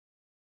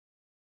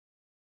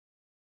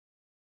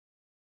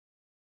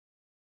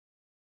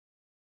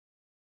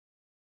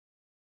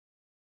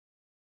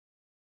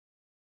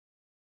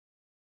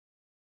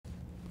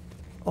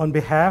On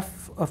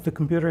behalf of the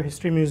Computer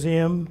History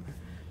Museum,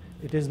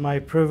 it is my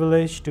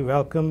privilege to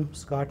welcome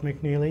Scott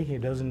McNealy. He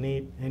doesn't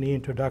need any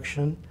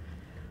introduction.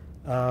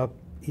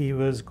 He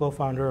was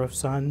co-founder of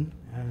Sun,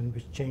 and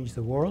which changed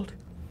the world.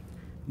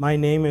 My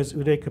name is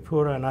Uday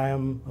Kapoor, and I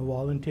am a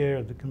volunteer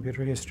at the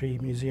Computer History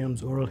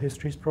Museum's Oral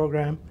Histories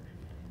program.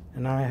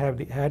 And I have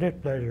the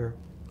added pleasure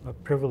or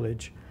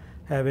privilege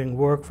having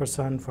worked for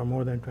Sun for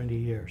more than 20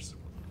 years.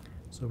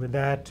 So with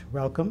that,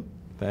 welcome.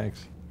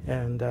 Thanks.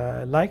 And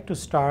I'd like to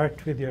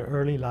start with your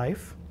early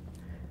life.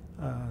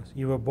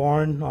 You were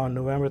born on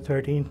November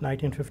 13,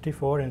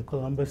 1954 in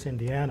Columbus,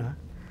 Indiana,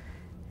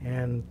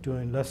 and to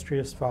an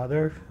illustrious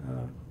father,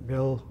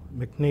 Bill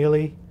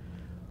McNealy,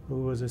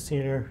 who was a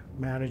senior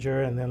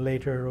manager and then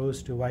later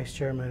rose to vice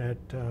chairman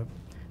at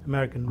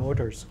American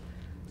Motors.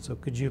 So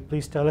could you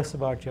please tell us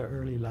about your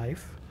early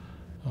life?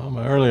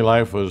 My early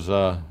life was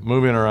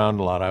moving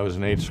around a lot. I was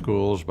in 8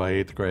 schools by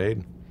 8th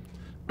grade.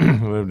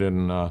 Lived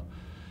in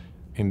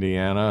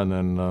Indiana, and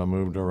then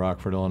moved to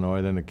Rockford,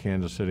 Illinois, then to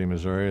Kansas City,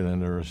 Missouri,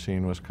 then to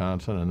Racine,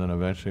 Wisconsin, and then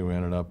eventually we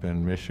ended up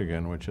in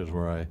Michigan, which is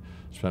where I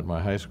spent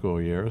my high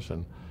school years.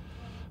 And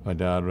my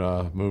dad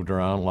moved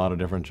around a lot of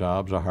different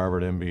jobs, a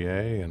Harvard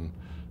MBA, and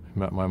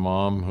met my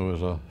mom, who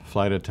was a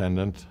flight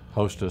attendant,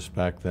 hostess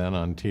back then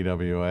on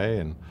TWA,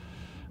 and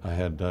I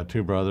had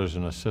 2 brothers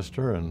and a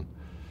sister, and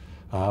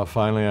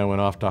finally I went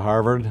off to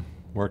Harvard,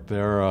 worked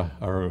there,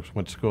 or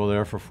went to school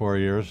there for 4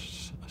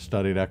 years,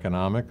 studied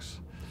economics.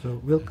 So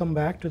we'll come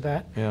back to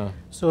that. Yeah.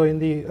 So in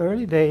the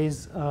early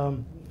days,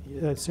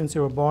 since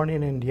you were born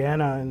in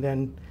Indiana and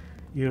then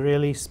you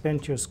really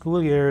spent your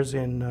school years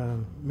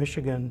in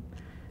Michigan,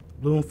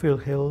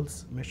 Bloomfield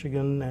Hills,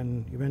 Michigan,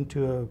 and you went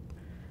to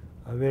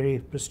a very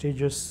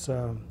prestigious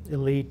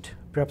elite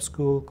prep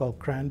school called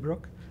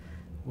Cranbrook,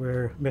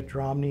 where Mitt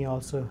Romney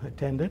also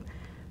attended.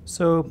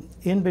 So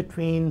in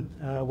between,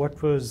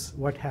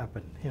 what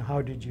happened?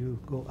 How did you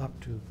go up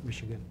to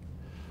Michigan?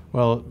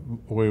 Well,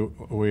 we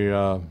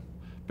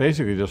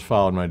basically just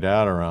followed my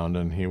dad around,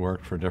 and he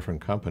worked for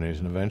different companies,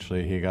 and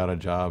eventually he got a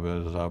job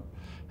as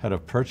head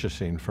of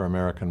purchasing for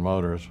American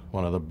Motors,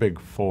 one of the big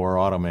 4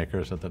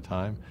 automakers at the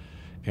time,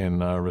 in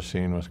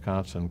Racine,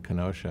 Wisconsin,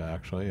 Kenosha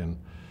actually, and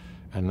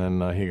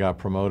then he got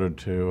promoted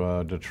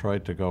to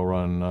Detroit to go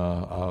run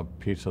a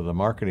piece of the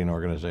marketing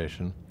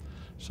organization.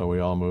 So we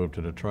all moved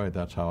to Detroit.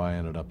 That's how I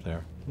ended up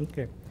there.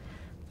 Okay,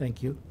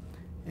 thank you.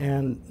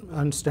 And I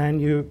understand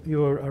you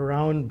were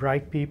around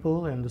bright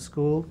people in the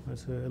school.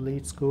 It's an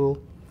elite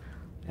school,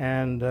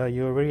 and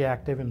you were very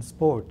active in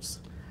sports.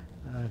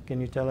 Can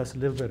you tell us a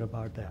little bit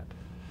about that?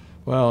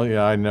 Well,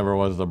 yeah, I never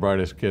was the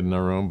brightest kid in the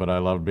room, but I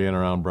loved being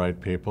around bright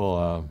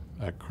people.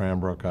 At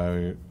Cranbrook,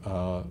 I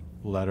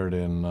lettered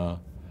in,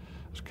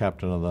 was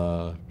captain of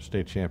the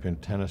state champion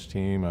tennis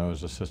team. I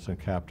was assistant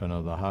captain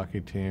of the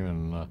hockey team,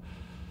 and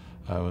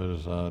I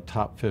was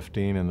top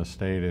 15 in the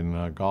state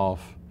in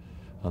golf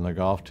on the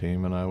golf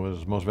team, and I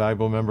was most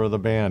valuable member of the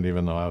band,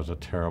 even though I was a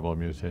terrible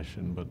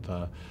musician.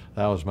 But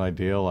that was my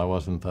deal. I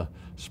wasn't the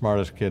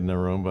smartest kid in the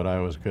room, but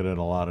I was good at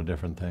a lot of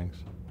different things.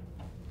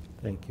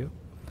 Thank you.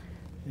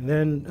 And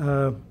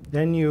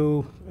then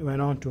you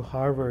went on to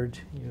Harvard.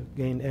 You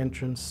gained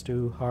entrance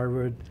to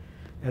Harvard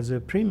as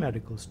a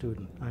pre-medical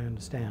student, I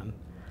understand.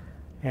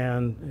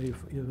 And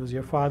it was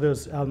your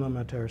father's alma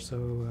mater,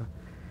 so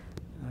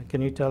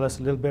can you tell us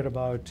a little bit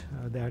about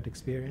that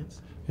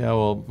experience? Yeah,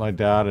 well, my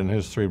dad and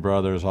his 3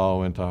 brothers all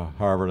went to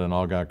Harvard and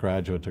all got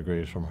graduate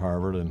degrees from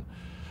Harvard. And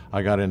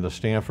I got into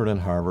Stanford and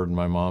Harvard, and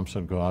my mom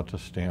said, go out to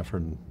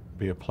Stanford and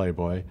be a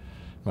playboy.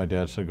 My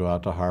dad said, go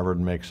out to Harvard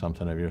and make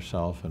something of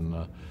yourself. And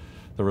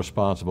the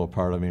responsible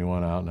part of me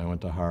went out, and I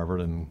went to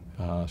Harvard and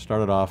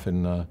started off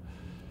in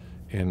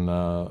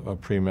a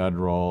pre-med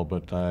role,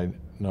 but I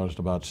noticed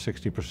about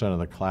 60% of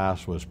the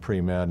class was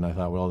pre-med, and I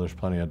thought, well, there's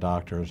plenty of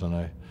doctors, and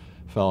I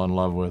fell in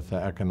love with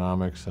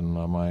economics, and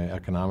my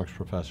economics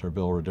professor,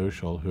 Bill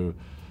Reducial, who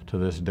to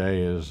this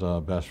day is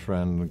best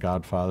friend,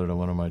 godfather to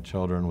one of my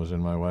children, was in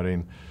my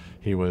wedding.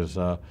 He was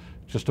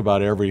just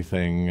about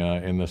everything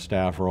in the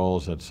staff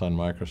roles at Sun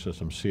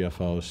Microsystems,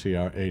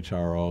 CFO,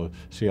 HRO,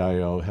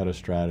 CIO, head of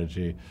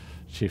strategy,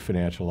 chief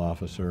financial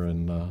officer,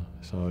 and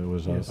so it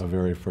was a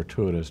very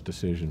fortuitous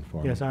decision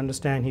for me. Yes, I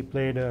understand he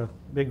played a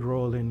big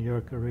role in your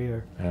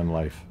career. And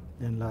life.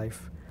 In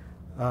life.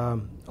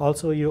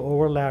 Also, you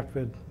overlapped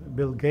with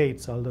Bill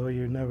Gates, although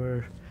you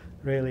never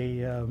really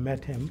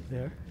met him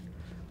there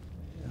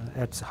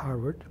at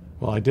Harvard.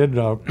 Well, I did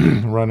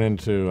run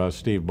into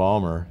Steve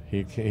Ballmer.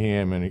 He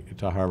came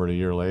to Harvard a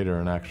year later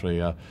and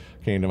actually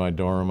came to my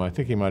dorm room. I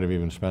think he might have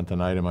even spent the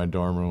night in my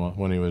dorm room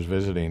when he was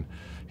visiting.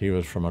 He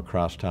was from a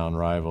crosstown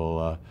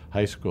rival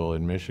high school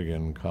in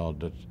Michigan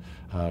called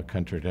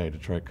Country Day,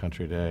 Detroit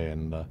Country Day,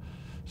 and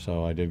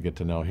so I did get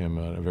to know him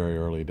at very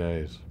early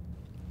days.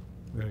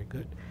 Very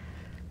good.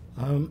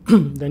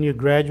 Then you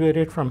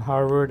graduated from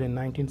Harvard in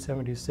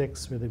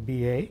 1976 with a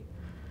BA,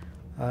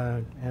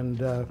 and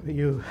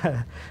you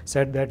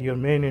said that your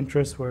main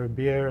interests were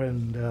beer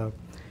and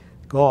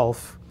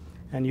golf,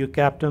 and you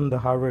captained the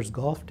Harvard's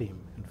golf team,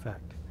 in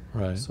fact.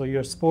 Right. So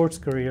your sports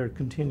career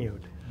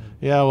continued.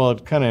 Yeah, well,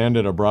 it kind of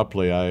ended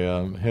abruptly.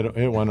 I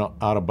hit one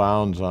out of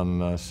bounds on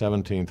the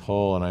 17th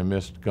hole, and I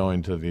missed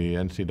going to the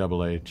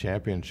NCAA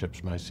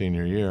championships my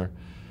senior year.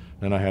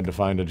 Then I had to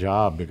find a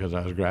job because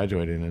I was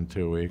graduating in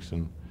 2 weeks,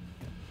 and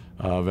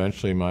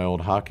eventually my old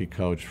hockey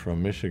coach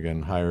from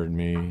Michigan hired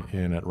me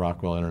in at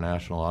Rockwell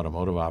International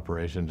Automotive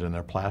Operations in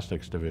their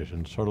plastics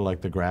division, sort of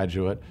like The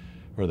Graduate,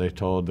 where they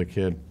told the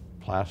kid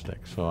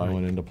plastics. So I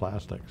went into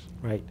plastics.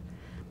 Right.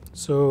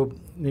 So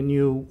then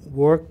you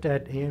worked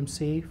at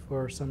AMC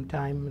for some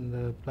time in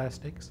the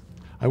plastics?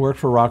 I worked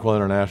for Rockwell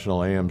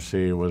International.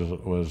 AMC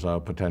was a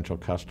potential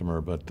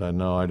customer, but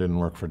no, I didn't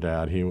work for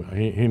Dad. He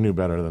knew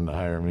better than to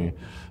hire me.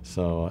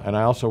 So, and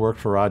I also worked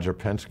for Roger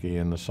Penske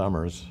in the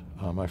summers.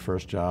 My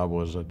first job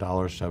was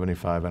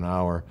 $1.75 an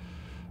hour,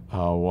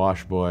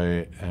 wash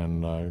boy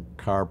and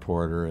car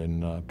porter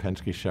in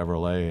Penske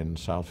Chevrolet in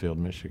Southfield,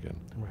 Michigan.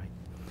 Right.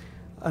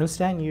 I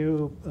understand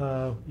your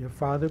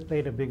father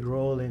played a big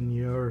role in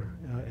your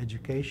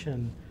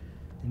education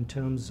in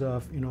terms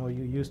of, you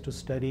used to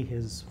study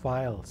his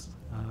files,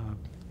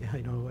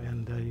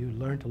 and you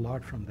learned a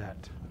lot from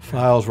that.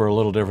 Files were a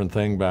little different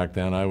thing back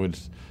then.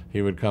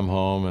 He would come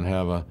home and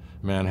have a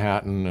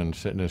Manhattan and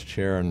sit in his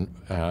chair and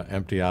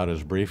empty out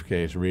his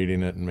briefcase,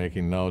 reading it and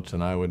making notes,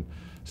 and I would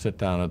sit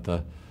down at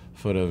the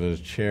foot of his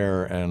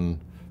chair and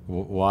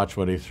watch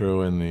what he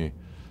threw in the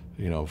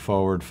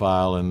forward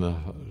file in the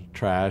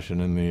trash and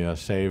in the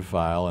save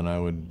file, and I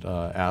would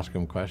ask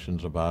him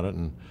questions about it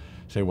and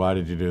say, why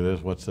did you do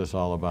this? What's this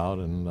all about?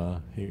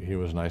 And he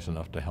was nice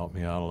enough to help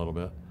me out a little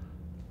bit.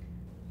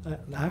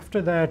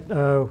 After that,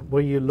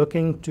 were you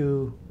looking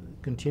to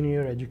continue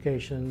your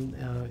education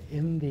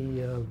in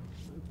the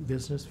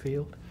business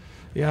field?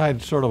 Yeah,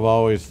 I'd sort of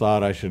always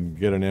thought I should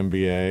get an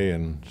MBA,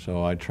 and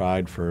so I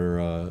tried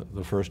for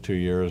the first 2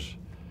 years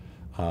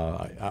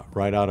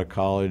right out of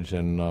college,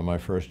 and my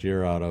first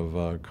year out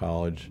of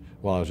college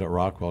while I was at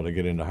Rockwell to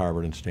get into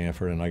Harvard and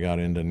Stanford, and I got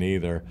into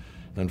neither.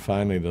 Then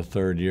finally the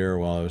third year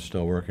while I was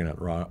still working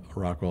at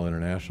Rockwell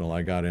International,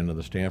 I got into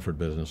the Stanford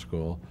Business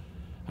School.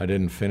 I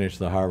didn't finish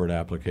the Harvard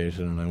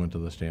application, and I went to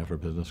the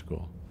Stanford Business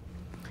School.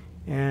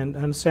 And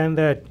I understand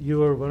that you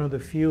were one of the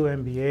few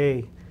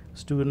MBA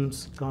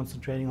students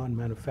concentrating on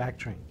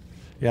manufacturing.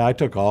 Yeah, I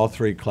took all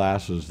 3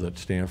 classes that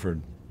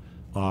Stanford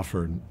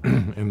offered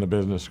in the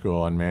business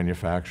school on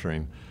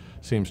manufacturing.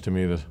 Seems to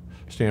me the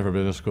Stanford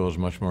Business School is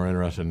much more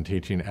interested in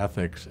teaching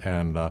ethics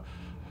and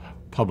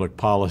public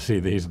policy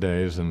these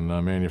days, and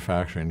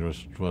manufacturing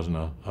just wasn't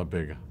a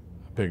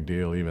big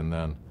deal even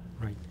then.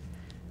 Right.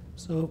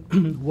 So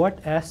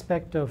what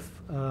aspect of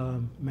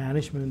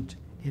management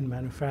in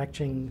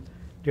manufacturing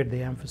did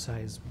they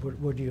emphasize?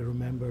 What do you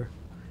remember?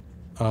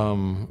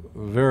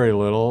 Very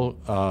little.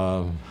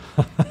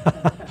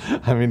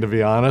 I mean, to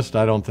be honest,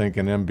 I don't think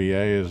an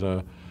MBA is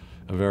a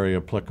very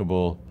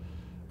applicable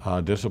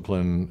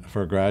discipline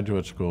for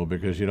graduate school,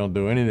 because you don't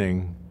do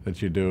anything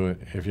that you do.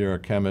 If you're a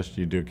chemist,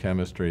 you do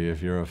chemistry.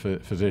 If you're a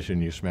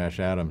physician, you smash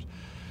atoms.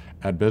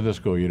 At business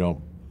school, you don't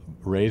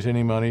raise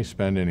any money,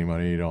 spend any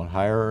money. You don't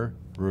hire,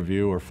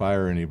 review, or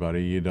fire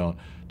anybody. You don't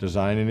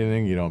design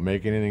anything. You don't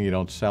make anything. You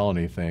don't sell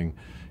anything.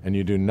 And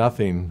you do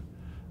nothing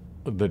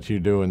that you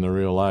do in the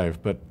real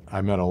life. But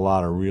I met a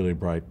lot of really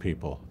bright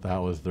people. That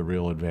was the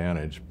real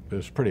advantage. It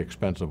was a pretty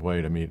expensive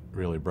way to meet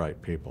really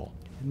bright people.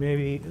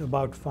 Maybe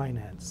about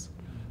finance.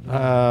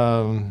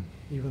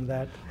 Even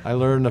that? I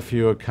learned a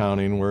few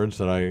accounting words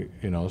that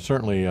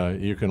certainly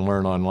you can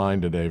learn online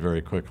today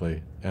very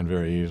quickly and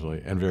very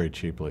easily and very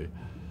cheaply.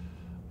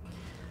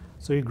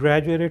 So you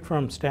graduated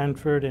from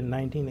Stanford in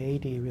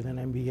 1980 with an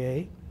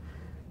MBA,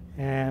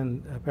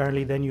 and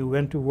apparently then you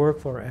went to work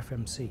for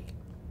FMC.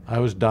 I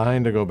was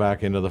dying to go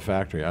back into the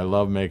factory. I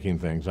love making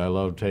things. I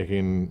love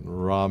taking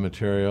raw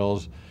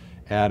materials,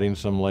 adding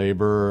some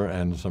labor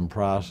and some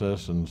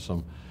process and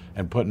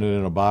putting it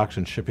in a box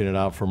and shipping it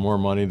out for more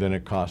money than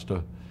it cost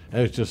to.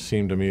 It just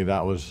seemed to me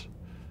that was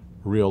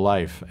real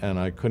life, and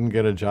I couldn't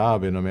get a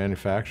job in a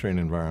manufacturing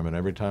environment.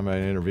 Every time I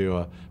interview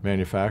a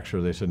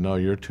manufacturer, they said, no,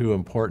 you're too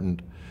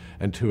important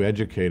and too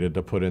educated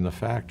to put in the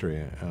factory.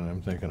 And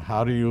I'm thinking,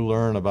 how do you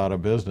learn about a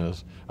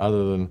business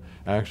other than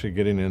actually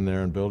getting in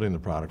there and building the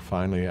product?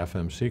 Finally,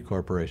 FMC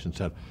Corporation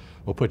said,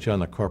 we'll put you on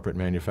the corporate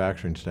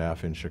manufacturing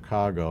staff in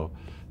Chicago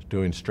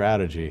doing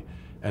strategy,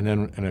 and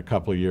then in a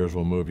couple of years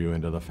we'll move you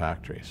into the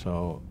factory.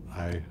 So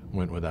I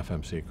went with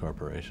FMC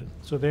Corporation.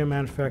 So their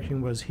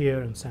manufacturing was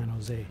here in San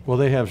Jose? Well,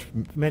 they have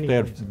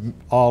places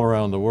all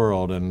around the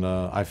world, and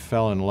I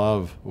fell in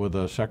love with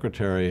a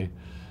secretary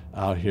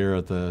out here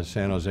at the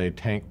San Jose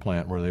tank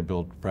plant where they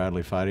built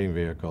Bradley fighting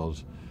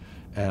vehicles.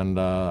 And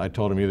I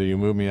told him, either you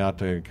move me out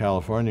to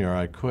California or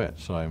I quit.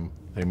 So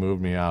they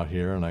moved me out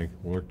here, and I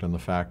worked in the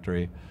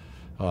factory,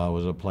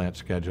 was a plant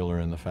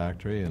scheduler in the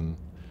factory, and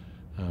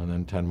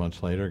then 10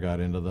 months later got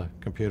into the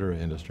computer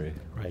industry.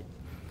 Right.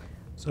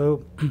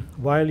 So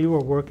while you were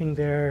working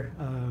there,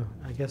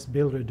 I guess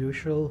Bill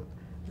Reducial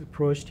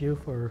approached you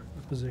for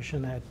a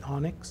position at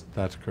Onyx?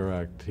 That's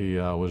correct. He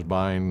was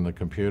buying the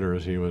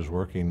computers. He was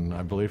working,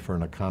 I believe, for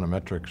an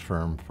econometrics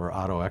firm for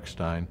Otto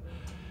Eckstein.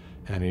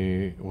 and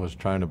he was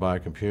trying to buy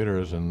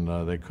computers,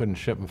 and they couldn't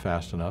ship them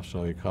fast enough,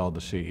 so he called the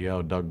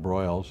CEO, Doug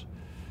Broyles,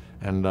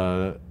 and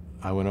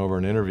I went over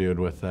and interviewed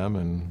with them,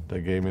 and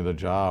they gave me the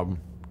job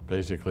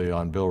basically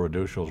on Bill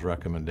Reducial's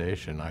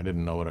recommendation. I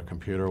didn't know what a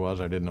computer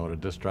was. I didn't know what a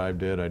disk drive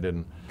did.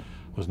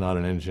 Was not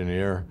an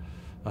engineer,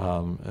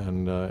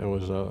 and it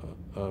was a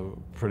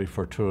pretty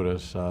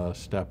fortuitous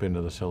step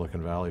into the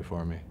Silicon Valley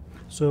for me.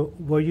 So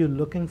were you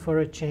looking for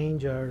a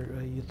change, or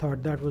you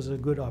thought that was a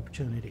good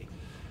opportunity?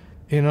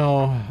 You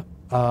know,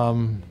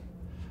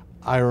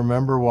 I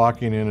remember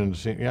walking in and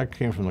seeing, I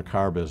came from the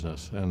car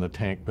business and the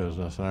tank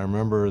business, and I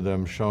remember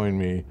them showing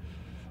me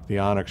the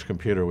Onyx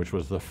computer, which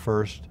was the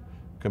first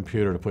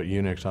computer to put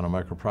Unix on a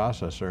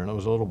microprocessor, and it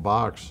was a little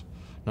box,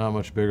 not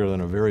much bigger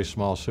than a very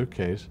small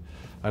suitcase.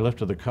 I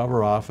lifted the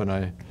cover off, and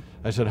I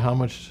said, how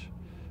much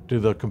do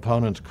the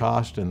components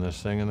cost in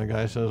this thing? And the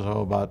guy says,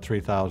 oh, about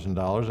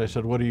 $3,000. I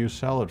said, what do you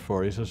sell it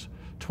for? He says,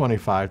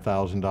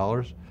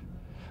 $25,000.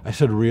 I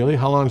said, really?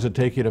 How long does it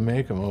take you to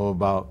make them? Oh,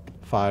 about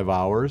 5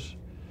 hours.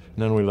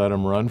 And then we let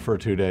them run for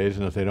 2 days,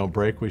 and if they don't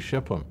break, we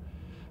ship them.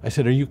 I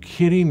said, are you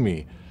kidding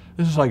me?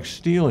 This is like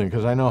stealing,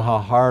 because I know how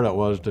hard it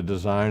was to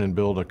design and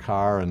build a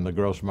car and the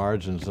gross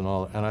margins and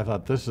all, and I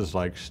thought, this is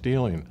like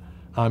stealing.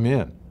 I'm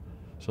in.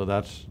 So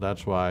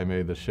that's why I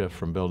made the shift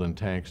from building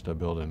tanks to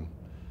building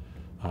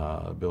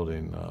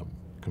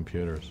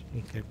computers.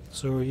 Okay.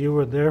 So you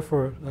were there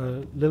for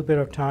a little bit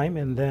of time,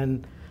 and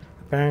then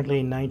apparently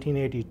in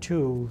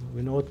 1982,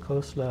 Vinod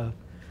Khosla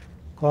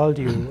called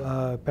you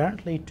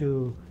apparently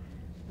to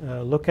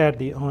look at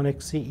the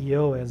Onyx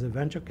CEO as a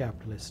venture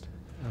capitalist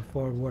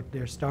for what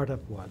their startup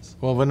was.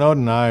 Well, Vinod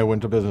and I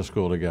went to business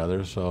school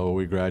together, so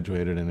we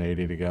graduated in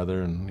 '80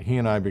 together, and he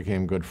and I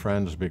became good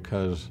friends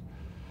because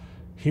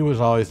he was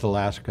always the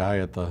last guy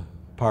at the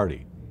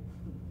party.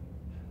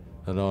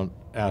 Now, don't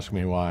ask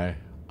me why,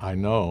 I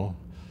know,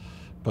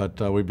 but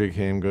we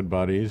became good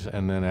buddies,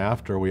 and then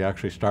after, we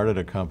actually started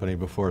a company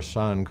before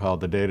Sun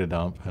called the Data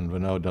Dump, and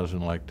Vinod doesn't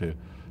like to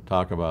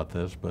talk about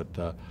this,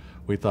 but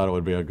we thought it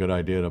would be a good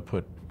idea to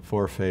put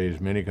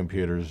 4-phase mini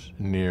computers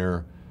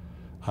near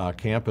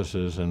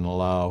campuses and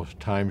allow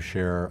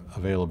timeshare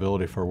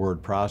availability for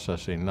word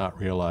processing, not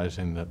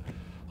realizing that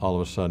all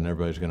of a sudden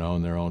everybody's going to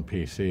own their own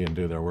PC and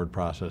do their word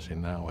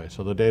processing that way.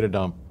 So the Data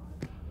Dump,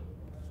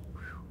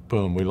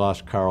 boom, we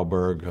lost Carl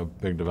Berg, a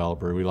big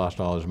developer. We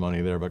lost all his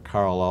money there, but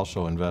Carl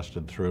also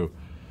invested through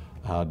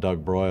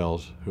Doug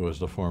Broyles, who was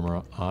the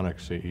former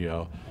Onyx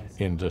CEO,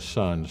 into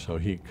Sun, so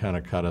he kind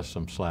of cut us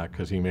some slack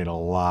because he made a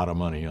lot of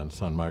money on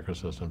Sun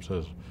Microsystems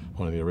as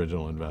one of the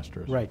original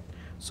investors. Right.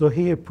 So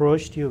he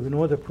approached you,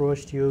 Vinod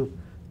approached you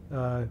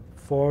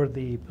for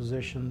the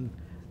position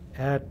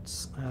at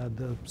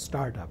the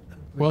startup.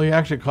 Well, he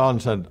actually called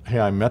and said, hey,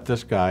 I met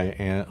this guy,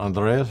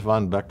 Andreas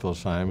von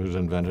Bechtelsheim, who's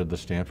invented the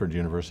Stanford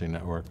University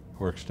Network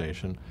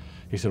workstation.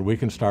 He said, we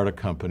can start a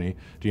company.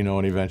 Do you know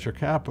any venture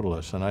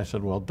capitalists? And I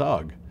said, well,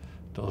 Doug.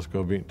 Let's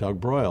go meet Doug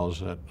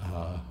Broyles at,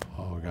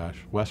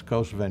 West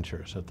Coast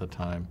Ventures at the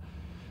time.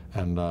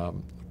 And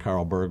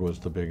Carl Berg was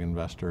the big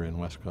investor in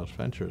West Coast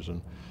Ventures.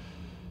 And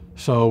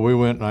so we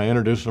went and I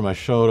introduced him. I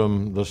showed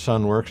him the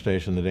Sun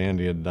workstation that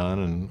Andy had done.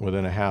 And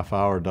within a half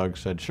hour, Doug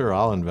said, sure,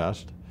 I'll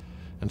invest.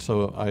 And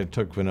so I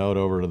took Vinod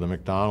over to the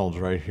McDonald's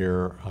right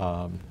here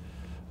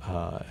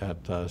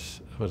at,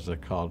 what's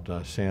it called,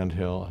 Sand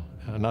Hill,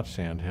 not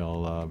Sand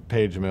Hill,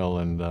 Page Mill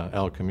and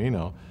El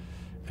Camino.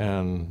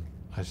 And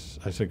I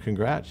said,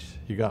 congrats,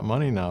 you got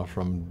money now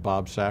from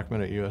Bob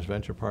Sackman at US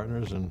Venture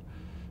Partners and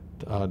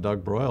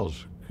Doug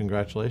Broyles,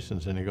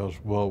 congratulations. And he goes,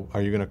 well,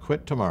 are you going to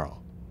quit tomorrow?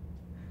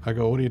 I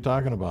go, what are you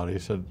talking about? He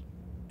said,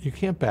 you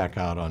can't back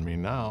out on me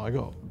now. I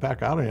go,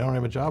 back out on you, I don't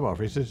have a job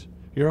offer. He says,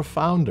 you're a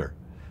founder.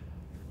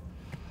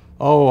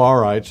 Oh, all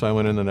right, so I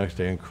went in the next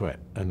day and quit.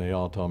 And they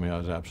all told me I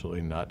was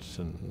absolutely nuts,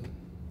 and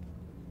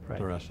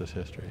the rest is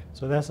history.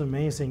 So that's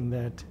amazing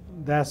that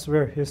that's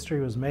where history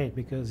was made,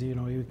 because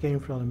you came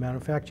from a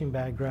manufacturing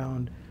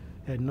background,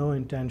 had no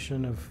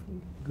intention of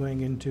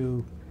going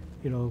into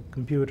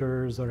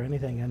computers or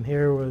anything, and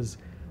here was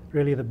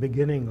really the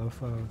beginning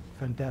of a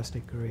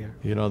fantastic career.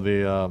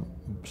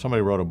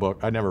 Somebody wrote a book,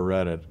 I never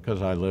read it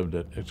because I lived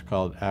it. It's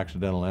called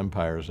Accidental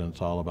Empires, and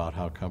it's all about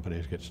how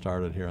companies get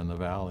started here in the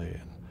Valley.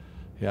 And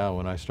yeah,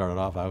 when I started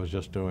off, I was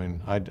just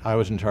I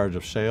was in charge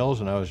of sales,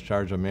 and I was in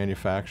charge of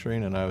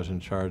manufacturing, and I was in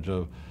charge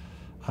of,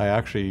 I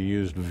actually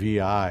used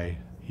VI,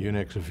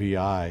 Unix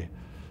VI,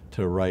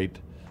 to write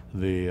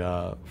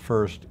the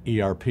first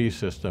ERP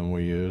system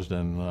we used,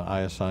 and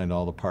I assigned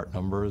all the part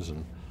numbers,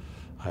 and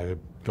I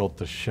built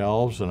the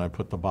shelves, and I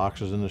put the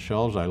boxes in the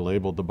shelves, I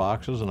labeled the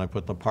boxes, and I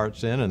put the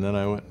parts in, and then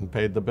I went and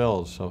paid the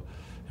bills. So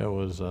it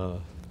was...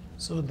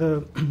 So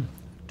the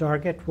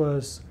target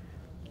was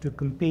to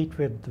compete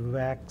with the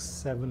VAX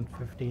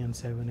 750 and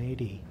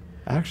 780.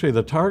 Actually,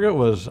 the target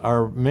was,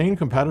 our main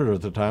competitor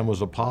at the time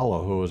was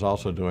Apollo, who was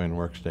also doing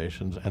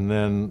workstations, and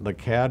then the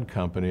CAD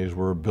companies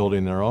were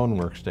building their own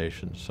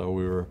workstations, so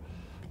we were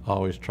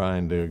always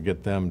trying to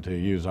get them to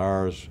use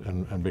ours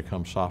and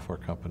become software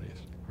companies.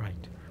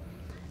 Right.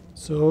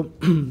 So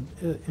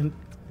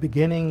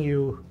beginning,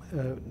 you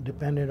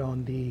depended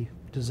on the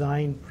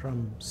design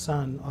from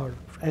Sun or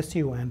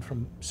SUN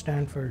from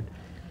Stanford,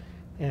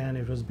 and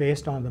it was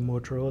based on the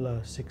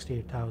Motorola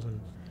 68000.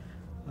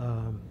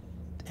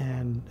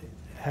 And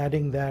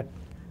adding that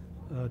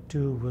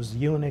to was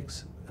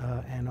Unix,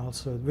 and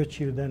also which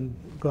you then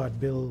got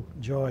Bill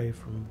Joy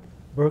from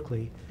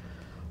Berkeley,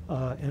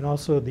 and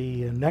also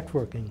the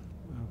networking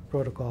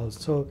protocols.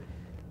 So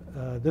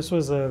this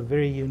was a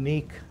very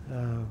unique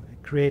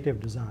creative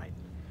design.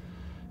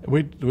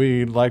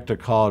 We like to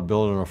call it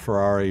building a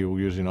Ferrari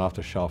using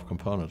off-the-shelf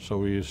components. So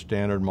we use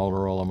standard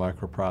Motorola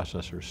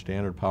microprocessors,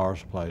 standard power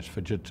supplies,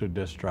 Fujitsu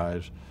disk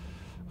drives.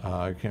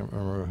 I can't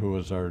remember who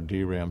was our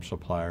DRAM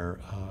supplier.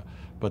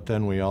 But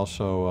then we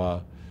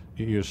also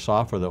use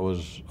software that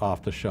was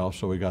off the shelf.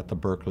 So we got the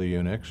Berkeley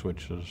Unix,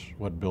 which is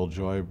what Bill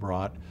Joy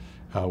brought.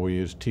 We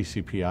used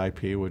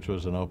TCP/IP, which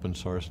was an open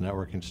source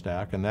networking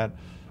stack. And that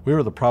we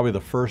were probably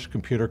the first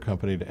computer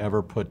company to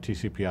ever put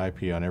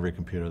TCP/IP on every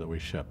computer that we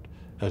shipped.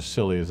 As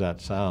silly as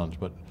that sounds,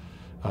 but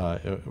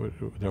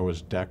there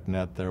was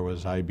DECnet, there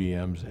was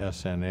IBM's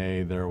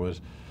SNA, there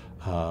was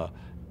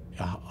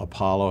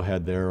Apollo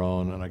had their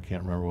own, and I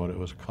can't remember what it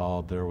was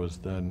called. There was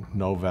the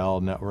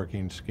Novell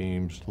networking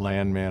schemes,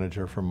 LAN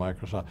Manager from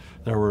Microsoft.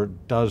 There were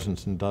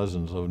dozens and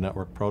dozens of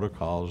network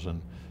protocols,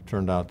 and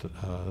turned out that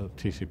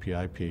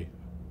TCP/IP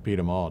beat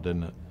them all,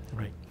 didn't it?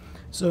 Right.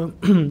 So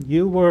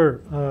you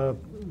were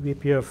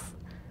VP of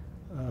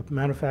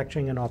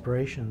Manufacturing and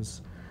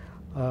Operations.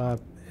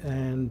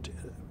 And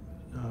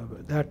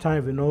at that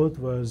time, Vinod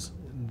was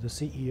the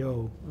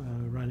CEO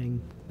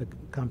running the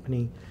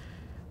company.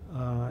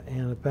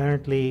 And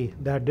apparently,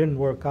 that didn't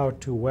work out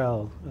too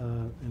well.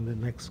 In the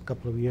next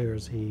couple of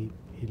years, he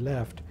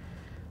left.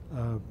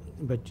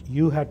 But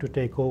you had to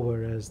take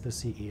over as the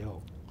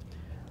CEO.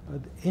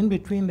 In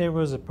between, there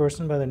was a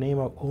person by the name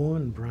of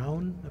Owen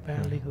Brown,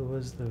 apparently, who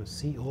was the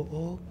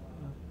COO.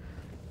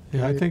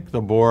 Yeah, I think the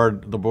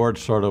board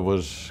sort of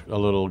was a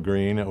little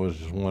green. It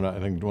was I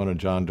think one of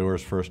John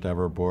Doerr's first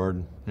ever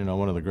board. You know,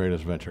 one of the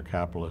greatest venture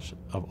capitalists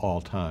of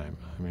all time.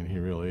 I mean, he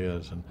really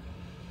is. And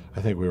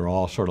I think we were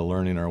all sort of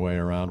learning our way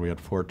around. We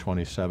had 4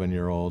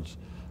 27-year-olds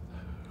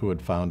who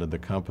had founded the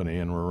company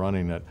and were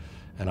running it.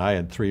 And I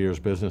had 3 years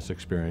business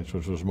experience,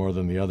 which was more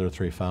than the other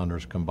 3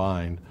 founders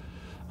combined.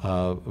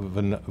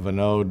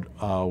 Vinod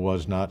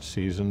was not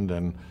seasoned,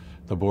 and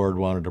the board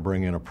wanted to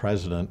bring in a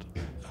president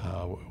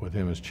with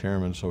him as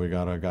chairman, so we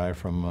got a guy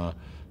from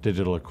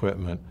digital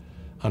equipment.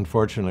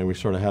 Unfortunately, we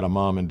sort of had a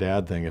mom and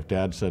dad thing. If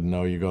dad said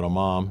no, you go to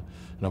mom,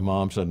 and if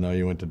mom said no,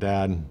 you went to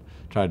dad and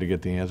tried to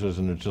get the answers,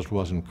 and it just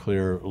wasn't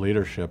clear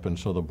leadership, and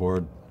so the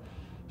board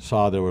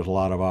saw there was a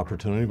lot of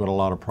opportunity but a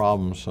lot of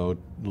problems. So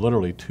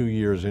literally 2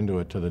 years into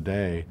it to the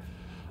day,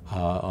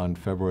 on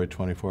February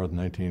 24th,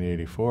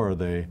 1984,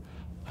 they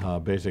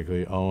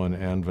basically Owen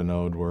and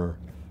Vinod were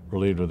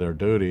relieved of their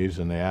duties,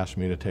 and they asked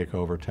me to take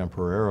over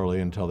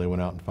temporarily until they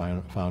went out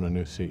and found a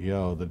new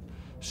CEO. The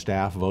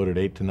staff voted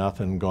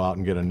 8-0, go out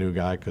and get a new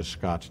guy because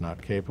Scott's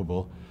not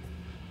capable.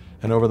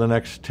 And over the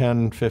next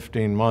 10,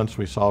 15 months,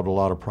 we solved a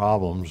lot of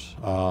problems,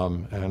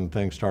 and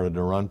things started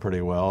to run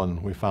pretty well,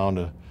 and we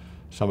found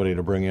somebody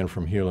to bring in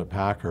from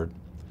Hewlett-Packard.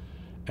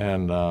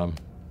 And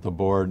the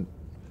board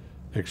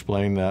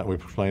explained that, we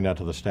explained that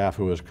to the staff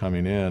who was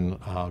coming in.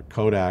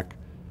 Kodak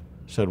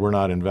said, we're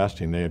not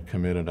investing. They had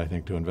committed, I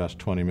think, to invest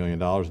 $20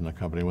 million in the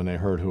company. When they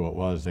heard who it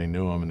was, they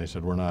knew him, and they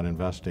said, we're not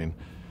investing.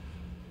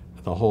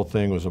 The whole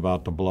thing was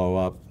about to blow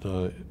up.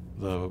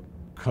 The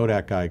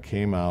Kodak guy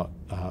came out,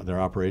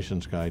 their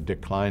operations guy,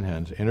 Dick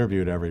Kleinhans,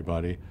 interviewed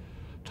everybody,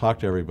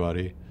 talked to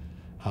everybody,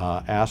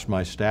 asked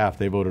my staff.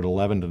 They voted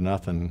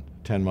 11-0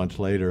 10 months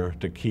later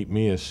to keep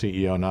me as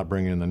CEO, not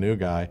bring in the new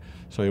guy.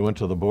 So he went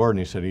to the board and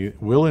he said,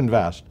 we'll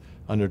invest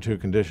under 2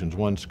 conditions.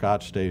 1,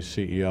 Scott stays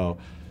CEO,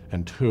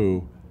 and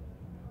 2,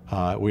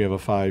 we have a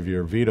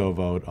 5-year veto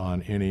vote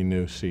on any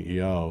new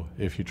CEO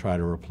if you try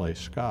to replace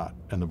Scott.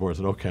 And the board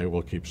said, okay,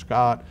 we'll keep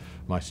Scott.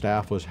 My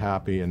staff was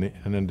happy. And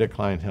then Dick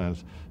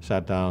Kleinhans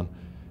sat down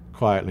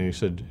quietly and he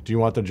said, do you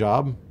want the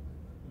job?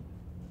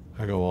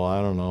 I go, well, I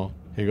don't know.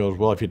 He goes,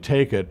 well, if you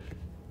take it,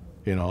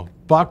 you know,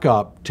 buck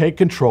up, take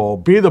control,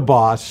 be the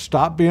boss,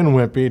 stop being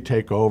wimpy,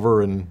 take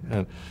over.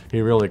 And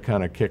he really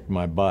kind of kicked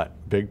my butt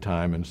big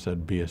time and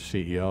said, be a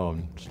CEO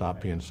and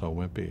stop being so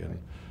wimpy. And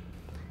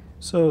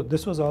so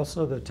this was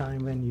also the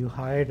time when you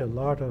hired a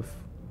lot of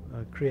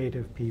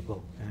creative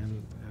people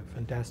and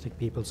fantastic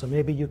people. So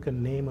maybe you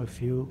can name a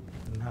few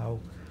and how.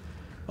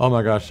 Oh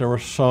my gosh, there were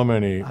so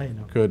many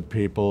good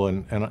people.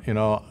 And you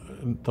know,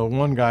 the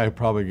one guy who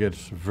probably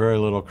gets very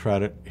little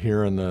credit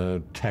here in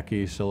the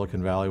techie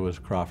Silicon Valley was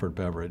Crawford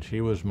Beveridge.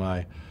 He was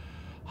my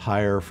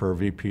hire for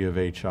VP of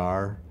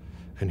HR,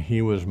 and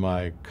he was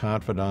my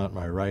confidant,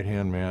 my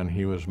right-hand man.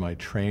 He was my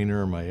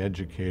trainer, my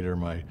educator,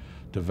 my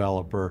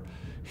developer.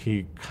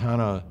 He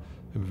kind of,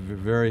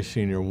 very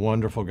senior,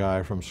 wonderful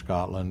guy from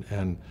Scotland,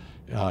 and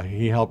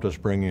he helped us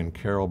bring in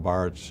Carol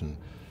Bartz and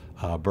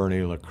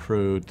Bernie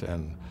Lacroute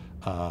and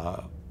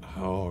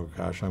oh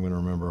gosh, I'm going to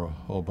remember a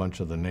whole bunch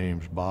of the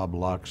names, Bob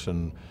Lux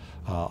and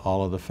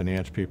all of the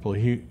finance people.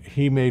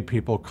 He made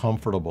people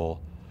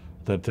comfortable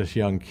that this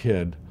young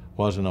kid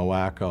wasn't a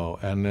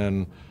wacko. And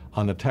then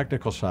on the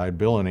technical side,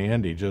 Bill and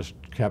Andy just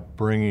kept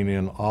bringing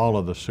in all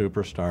of the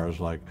superstars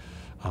like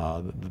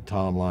the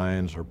Tom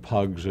Lyons, or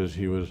Pugs as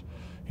he was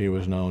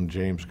known,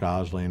 James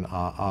Gosling,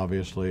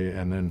 obviously,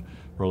 and then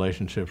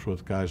relationships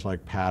with guys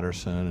like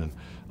Patterson and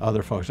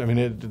other folks. I mean,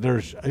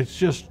 it's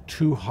just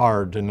too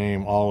hard to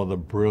name all of the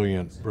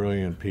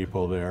brilliant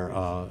people there,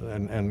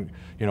 and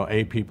you know,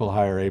 A people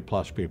hire A+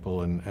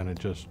 people, and it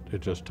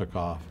just took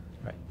off.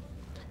 Right.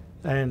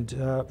 And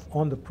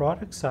on the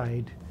product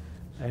side,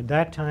 at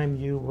that time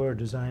you were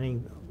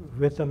designing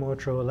with the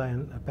Motorola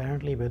and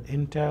apparently with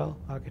Intel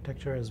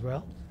architecture as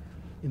well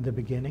in the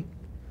beginning.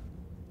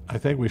 I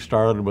think we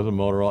started with a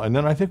Motorola, and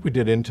then I think we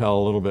did Intel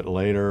a little bit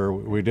later.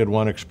 We did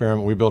one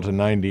experiment. We built a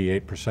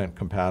 98%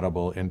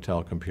 compatible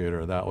Intel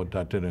computer.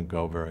 That didn't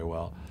go very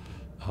well.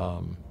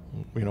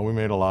 You know, we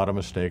made a lot of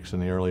mistakes in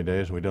the early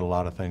days. We did a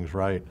lot of things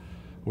right.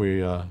 We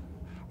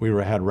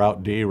had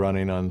Route D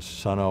running on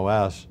Sun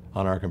OS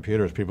on our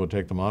computers. People would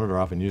take the monitor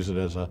off and use it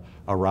as a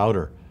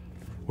router.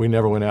 We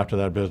never went after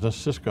that business.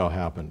 Cisco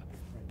happened.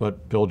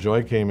 But Bill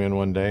Joy came in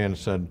one day and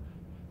said,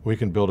 we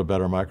can build a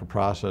better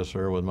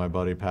microprocessor with my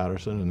buddy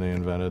Patterson, and they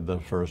invented the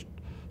first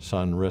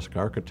Sun RISC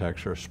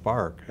architecture,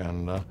 SPARC,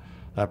 and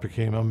that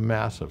became a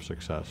massive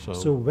success.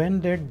 So when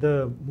did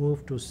the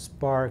move to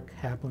SPARC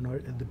happen, or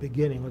at the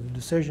beginning, or the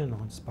decision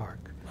on SPARC?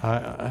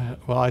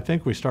 Well, I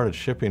think we started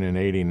shipping in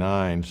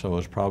 '89, so it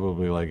was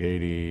probably like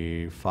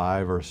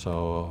 '85 or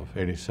so,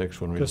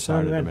 '86 when we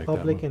decided to make that move. Sun went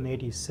public in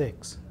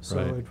 '86, so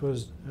Right. it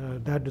was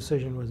that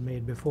decision was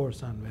made before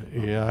Sun went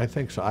public. Yeah, I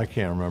think so. I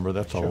can't remember.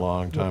 That's Sure. a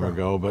long time No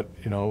ago. But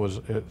you know,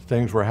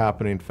 things were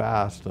happening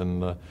fast,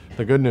 and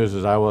the good news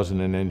is I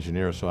wasn't an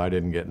engineer, so I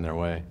didn't get in their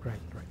way. Right,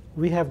 right.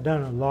 We have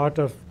done a lot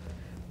of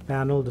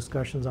panel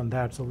discussions on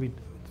that, so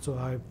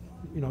I,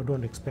 you know,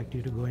 don't expect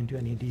you to go into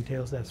any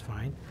details. That's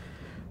fine.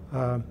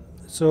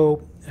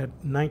 So at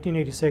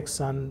 1986,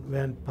 Sun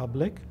went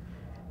public,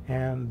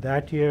 and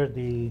that year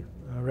the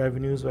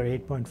revenues were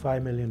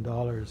 $8.5 million.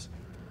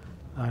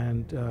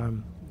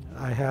 And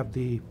I have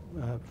the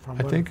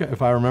I think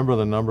if I remember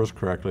the numbers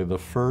correctly, the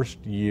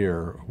first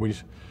year we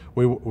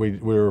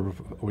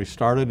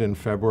started in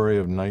February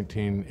of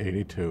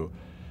 1982.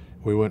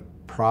 We went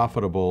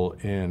profitable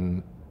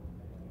in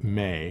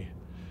May,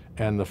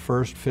 and the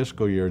first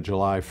fiscal year,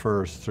 July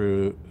 1st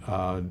through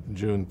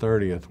June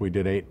 30th, we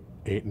did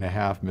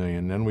 $8.5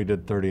 million. Then we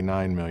did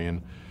 $39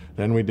 million.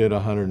 Then we did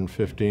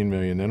 $115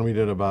 million. Then we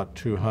did about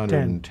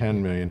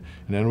 $210 million,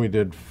 and then we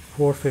did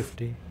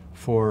 450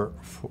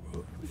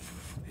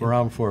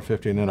 around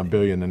 450, and then $1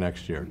 billion the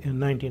next year. in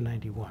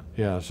 1991.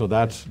 Yeah, so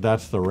that's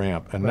the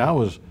ramp, and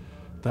Right.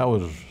 that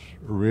was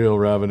real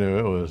revenue.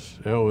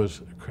 It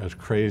was as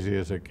crazy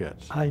as it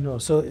gets. I know.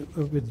 So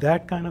with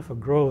that kind of a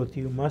growth,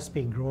 you must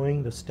be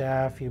growing the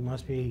staff. You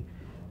must be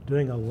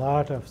doing a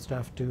lot of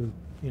stuff to,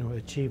 you know,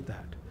 achieve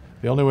that.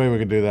 The only way we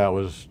could do that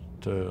was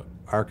to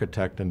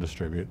architect and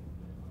distribute,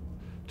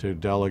 to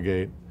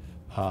delegate,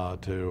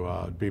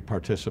 to be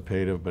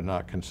participative but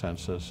not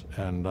consensus,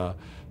 and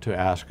to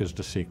ask is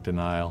to seek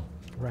denial.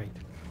 Right.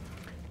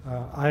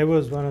 I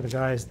was one of the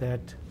guys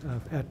that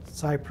at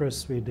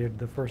Cypress we did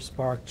the first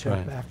Spark chip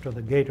Right. after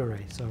the gate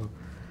array. So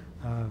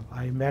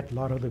I met a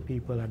lot of the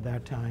people at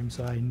that time,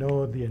 so I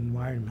know the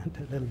environment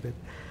a little bit.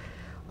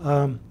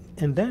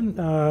 And then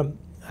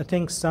I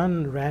think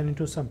Sun ran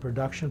into some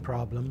production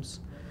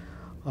problems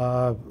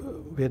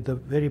with the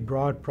very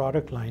broad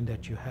product line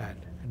that you had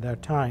at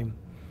that time.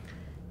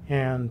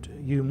 And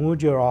you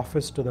moved your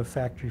office to the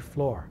factory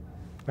floor,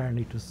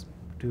 apparently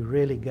to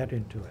really get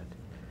into it.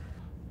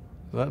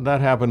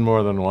 That happened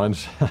more than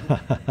once.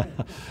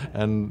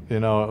 And, you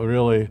know,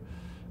 really,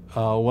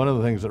 one of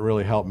the things that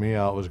really helped me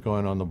out was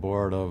going on the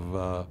board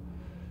of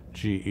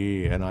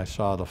GE, and I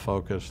saw the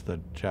focus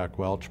that Jack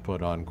Welch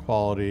put on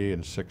quality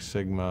and Six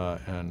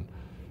Sigma, and,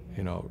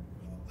 you know,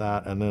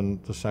 that. And then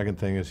the second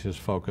thing is his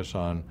focus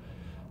on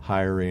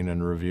hiring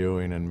and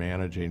reviewing and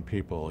managing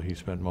people. He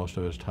spent most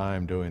of his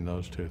time doing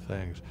those two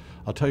things.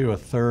 I'll tell you a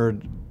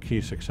third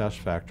key success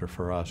factor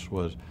for us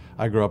was,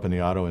 I grew up in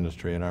the auto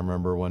industry, and I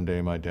remember one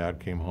day my dad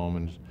came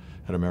home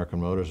at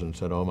American Motors and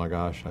said, "Oh my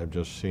gosh,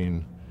 I've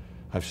seen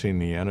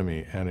the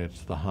enemy, and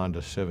it's the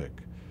Honda Civic."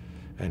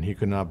 And he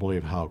could not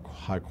believe how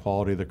high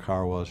quality the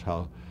car was,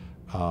 how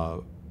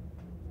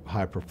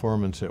high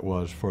performance it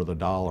was for the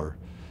dollar.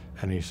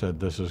 And he said,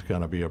 this is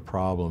going to be a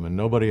problem. And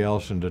nobody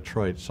else in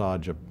Detroit saw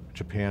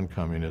Japan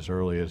coming as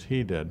early as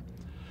he did.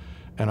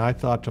 And I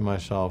thought to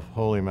myself,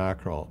 holy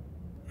mackerel,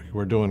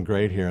 we're doing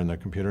great here in the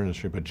computer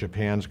industry, but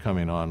Japan's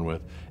coming on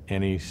with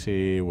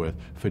NEC, with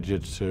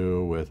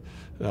Fujitsu, with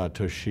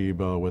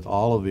Toshiba, with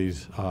all of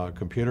these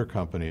computer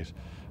companies.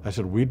 I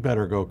said, we'd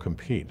better go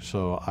compete.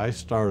 So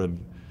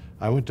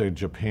I went to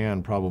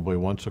Japan probably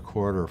once a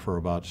quarter for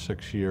about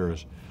 6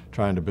 years,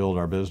 trying to build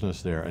our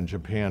business there, and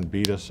Japan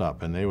beat us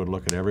up, and they would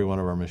look at every one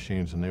of our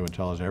machines and they would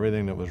tell us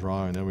everything that was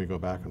wrong, and then we'd go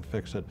back and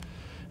fix it.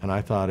 And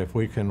I thought if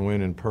we can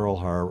win in Pearl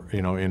Harbor,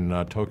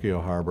 in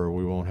Tokyo Harbor,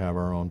 we won't have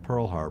our own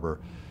Pearl Harbor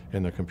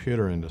in the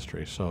computer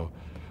industry. So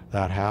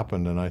that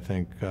happened, and I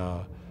think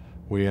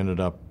we ended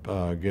up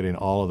getting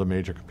all of the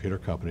major computer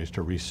companies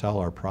to resell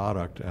our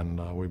product, and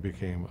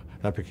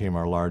that became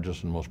our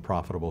largest and most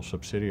profitable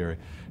subsidiary.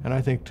 And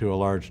I think to a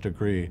large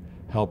degree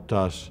helped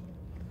us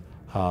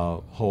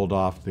hold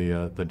off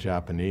the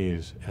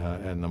Japanese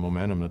and the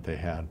momentum that they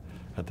had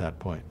at that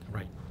point.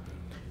 Right.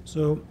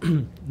 So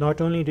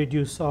not only did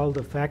you solve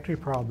the factory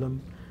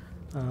problem,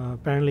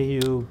 apparently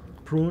you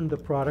pruned the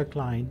product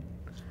line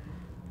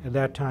at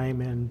that time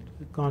and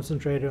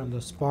concentrated on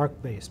the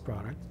Spark-based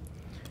product,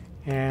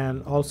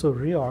 and also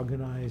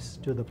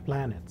reorganized to the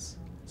planets.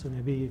 So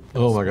maybe.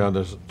 Oh my God!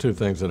 There's two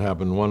things that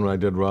happened. One I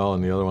did well,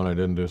 and the other one I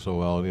didn't do so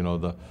well.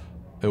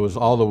 It was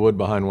all the wood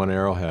behind one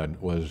arrowhead,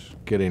 was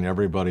getting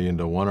everybody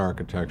into one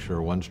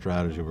architecture, one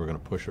strategy. We were going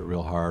to push it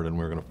real hard, and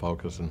we were going to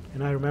focus.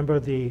 And I remember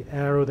the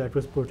arrow that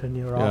was put in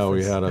your office. yeah,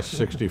 we had a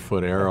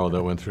 60-foot arrow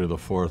that went through the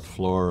 4th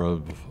floor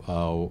of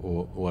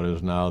what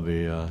is now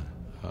the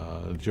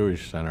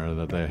Jewish Center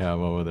that they have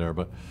over there.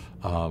 But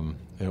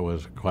it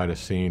was quite a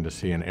scene to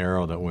see an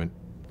arrow that went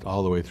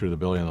all the way through the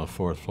building on the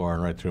 4th floor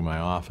and right through my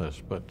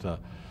office. But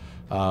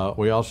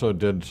we also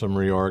did some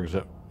reorgs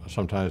that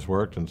sometimes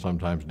worked and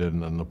sometimes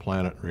didn't, and the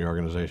planet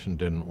reorganization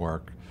didn't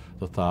work.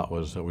 The thought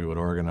was that we would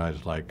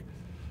organize like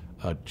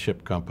a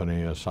chip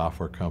company, a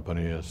software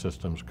company, a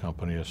systems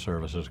company, a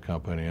services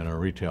company, and a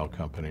retail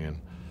company, and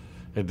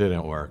it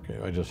didn't work.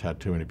 I just had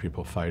too many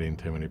people fighting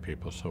too many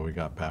people, so we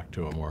got back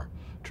to a more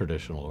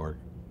traditional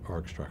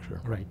org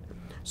structure. Right.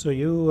 So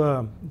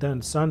you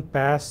then Sun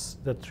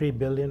passed the $3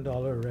 billion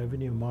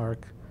revenue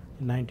mark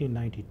in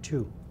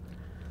 1992,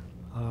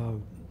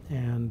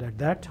 and at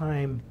that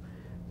time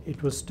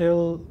it was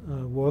still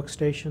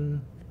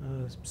workstation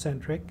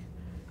centric,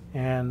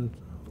 and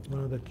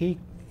one of the key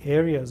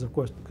areas, of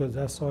course, because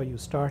that's how you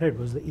started,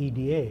 was the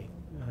EDA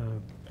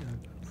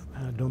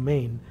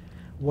domain.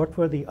 What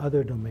were the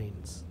other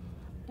domains?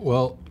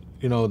 Well,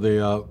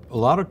 a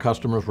lot of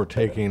customers were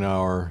taking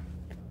our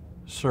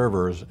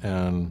servers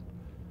or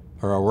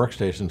our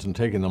workstations and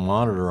taking the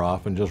monitor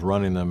off and just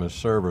running them as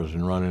servers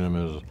and running them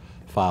as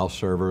file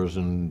servers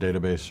and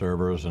database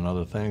servers and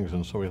other things.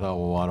 And so we thought,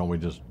 well, why don't we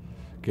just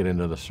get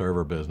into the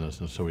server business?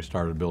 And so we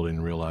started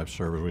building real life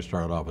servers. We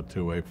started off with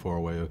 2-way,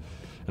 4-way, and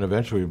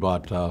eventually we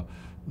bought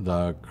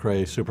the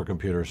Cray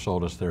supercomputer,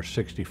 sold us their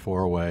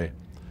 64-way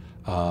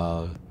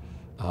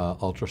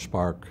Ultra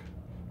Spark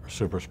or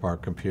Super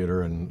Spark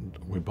computer, and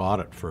we bought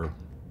it for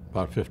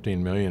about $15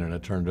 million, and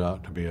it turned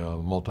out to be a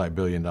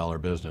multi-billion-dollar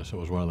business. It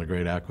was one of the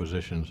great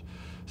acquisitions.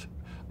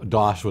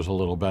 DOS was a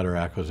little better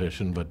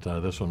acquisition, but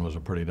this one was a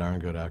pretty darn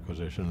good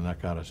acquisition, and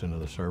that got us into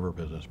the server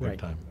business big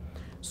time.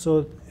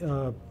 So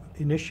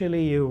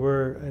initially you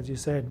were, as you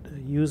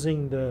said,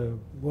 using the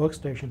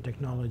workstation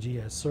technology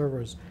as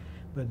servers,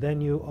 but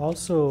then you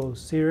also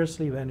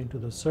seriously went into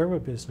the server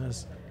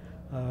business.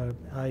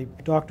 I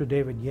talked to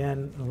David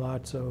Yen a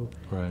lot, so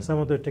some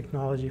of the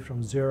technology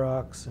from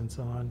Xerox and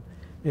so on,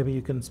 maybe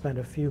you can spend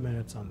a few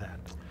minutes on that.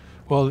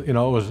 Well,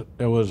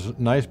 it was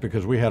nice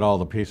because we had all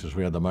the pieces.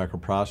 We had the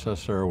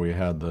microprocessor, we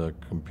had the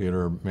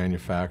computer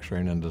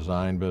manufacturing and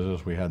design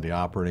business, we had the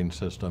operating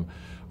system,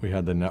 we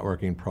had the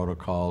networking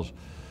protocols,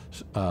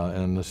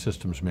 and the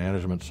systems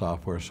management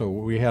software. So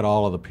we had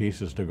all of the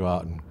pieces to go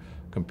out and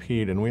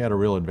compete, and we had a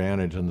real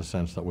advantage in the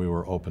sense that we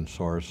were open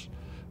source.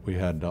 We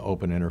had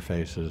open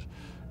interfaces,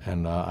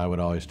 and I would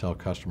always tell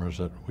customers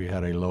that we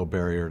had a low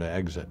barrier to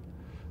exit,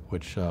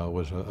 which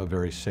was a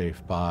very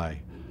safe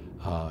buy,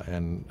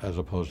 and as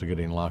opposed to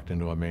getting locked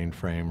into a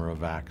mainframe or a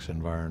VAX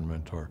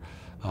environment or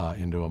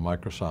into a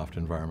Microsoft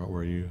environment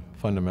where you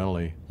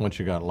fundamentally, once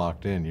you got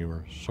locked in, you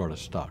were sort of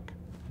stuck.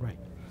 Right.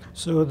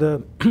 So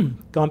the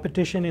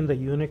competition in the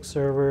Unix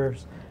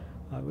servers,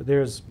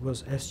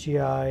 was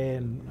SGI,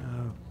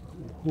 and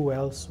who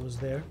else was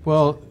there?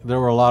 Well, there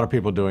were a lot of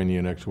people doing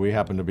Unix. We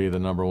happened to be the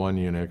 #1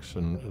 Unix,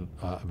 and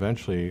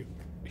eventually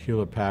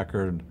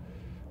Hewlett-Packard,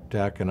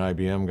 DEC, and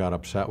IBM got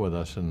upset with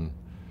us, and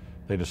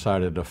they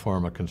decided to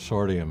form a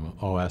consortium,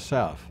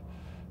 OSF,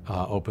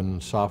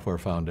 Open Software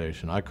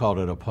Foundation. I called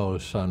it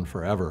Oppose Sun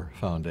Forever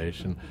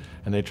Foundation,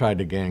 and they tried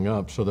to gang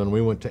up. So then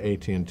we went to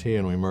AT&T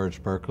and we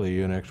merged Berkeley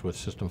Unix with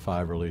System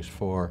 5 Release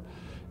 4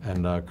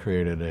 and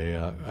created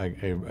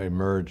a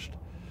merged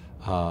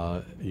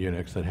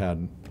Unix that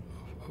had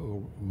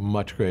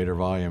much greater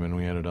volume, and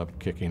we ended up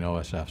kicking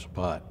OSF's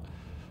butt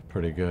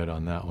pretty good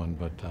on that one.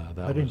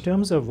 But in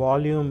terms of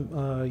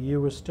volume,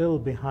 you were still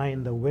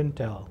behind the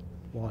Wintel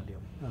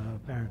volume,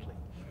 apparently.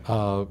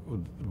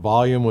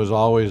 Volume was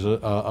always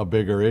a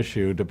bigger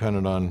issue,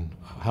 depending on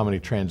how many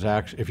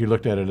transactions. If you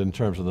looked at it in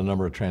terms of the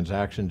number of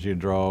transactions you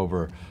drove,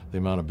 or the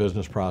amount of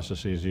business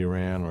processes you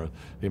ran, or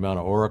the amount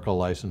of Oracle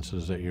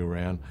licenses that you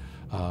ran,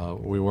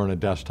 we weren't a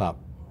desktop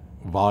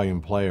volume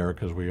player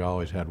because we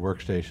always had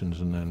workstations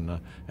and then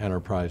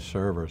enterprise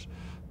servers.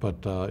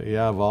 But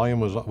yeah, volume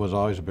was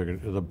always a bigger.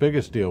 The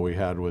biggest deal we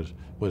had was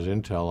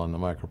Intel on the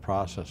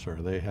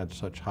microprocessor. They had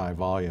such high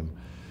volume,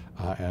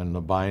 and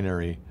the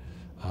binary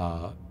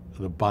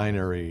the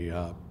binary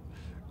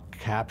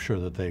capture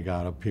that they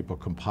got of people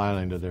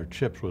compiling to their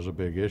chips was a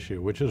big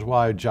issue, which is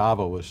why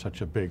Java was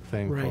such a big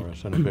thing for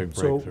us and a big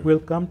breakthrough. So we'll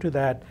come to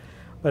that.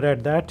 But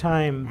at that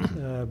time,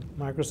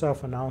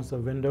 Microsoft announced the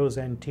Windows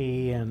NT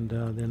and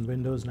then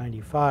Windows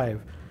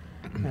 95.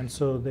 And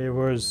so there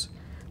was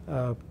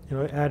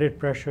added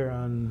pressure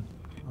on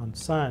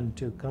Sun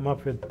to come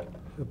up with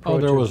approaches. Oh,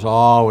 there was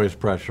always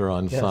pressure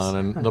on Yes. Sun.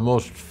 And the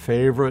most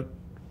favorite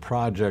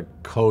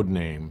project code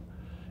name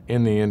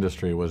in the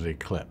industry was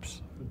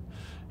Eclipse.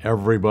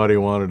 Everybody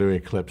wanted to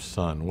eclipse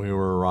Sun. We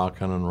were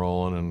rocking and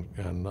rolling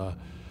and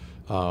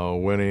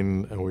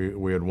winning.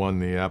 We had won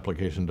the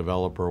application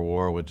developer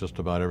war with just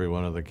about every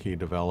one of the key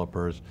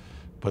developers.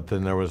 But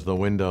then there was the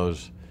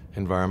Windows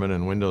environment,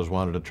 and Windows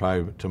wanted to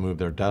try to move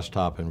their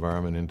desktop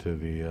environment into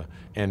the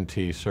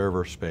NT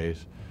server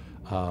space.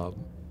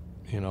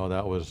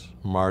 That was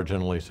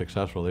marginally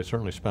successful. They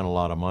certainly spent a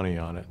lot of money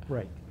on it.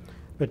 Right.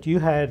 But you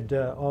had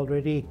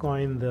already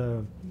coined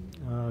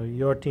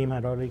your team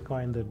had already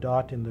coined the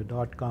dot in the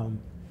dot-com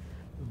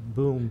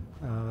boom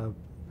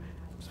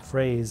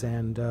phrase,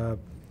 and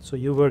so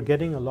you were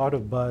getting a lot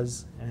of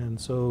buzz, and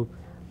so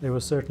there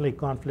was certainly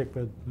conflict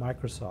with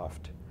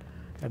Microsoft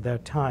at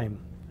that time.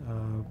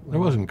 There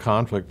wasn't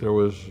conflict, there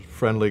was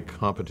friendly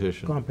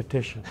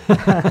competition.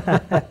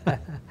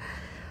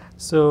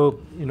 So,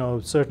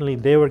 certainly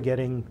they were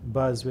getting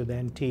buzz with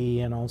NT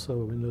and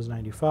also Windows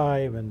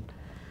 95, and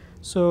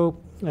so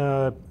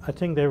I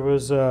think there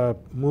was a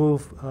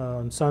move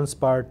on Sun's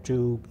part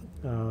to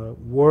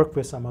work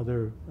with some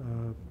other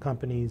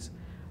companies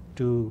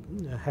to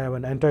have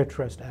an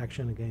antitrust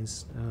action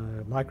against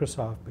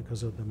Microsoft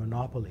because of the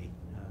monopoly.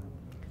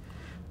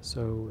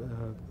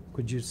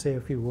 Could you say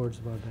a few words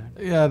about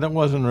that? Yeah, that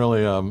wasn't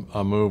really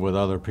a move with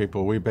other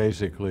people. We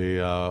basically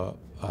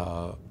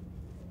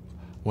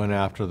went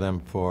after them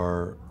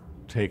for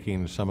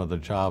taking some of the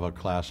Java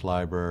class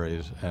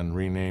libraries and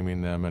renaming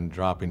them and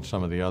dropping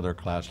some of the other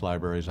class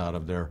libraries out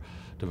of their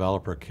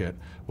developer kit,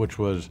 which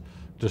was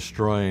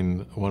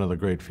destroying one of the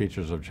great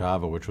features of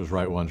Java, which was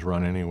write once,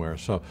 run anywhere.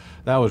 So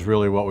that was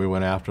really what we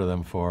went after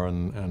them for,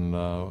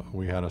 and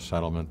we had a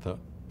settlement that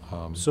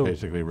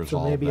basically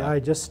resolved So maybe that. I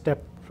just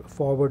step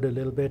forward a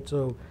little bit.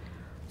 So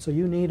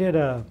you needed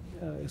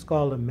it's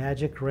called a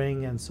magic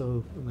ring, and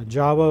so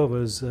Java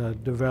was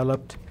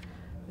developed,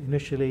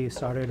 initially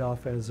started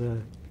off as a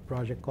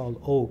project called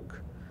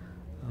Oak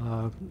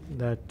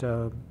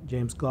that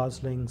James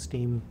Gosling's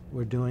team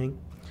were doing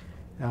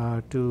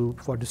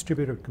for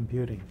distributed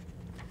computing.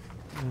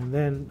 And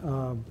then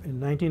in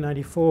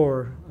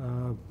 1994,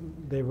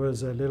 there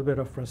was a little bit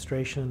of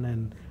frustration,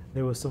 and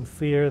there was some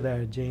fear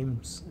that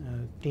James'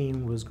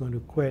 team was going to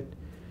quit.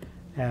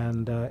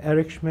 And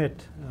Eric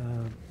Schmidt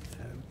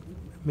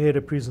made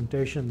a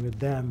presentation with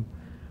them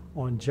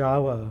on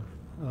Java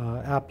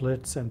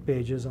applets and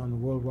pages on the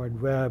World Wide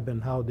Web,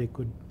 and how they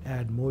could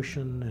add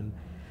motion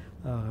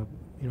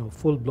and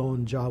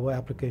full-blown Java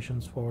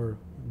applications for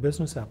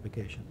business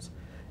applications.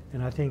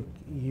 And I think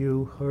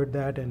you heard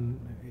that, and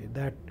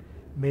that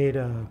made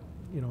a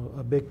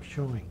big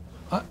showing.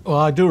 Well,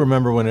 I do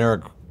remember when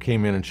Eric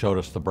came in and showed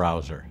us the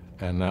browser,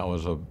 and that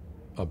was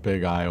a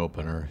big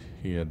eye-opener.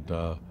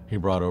 He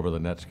brought over the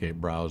Netscape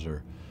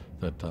browser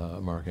that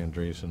Mark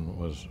Andreessen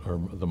was, or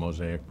the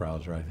Mosaic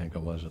browser, I think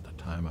it was at the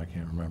time, I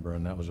can't remember,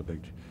 and that was a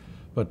big.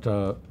 But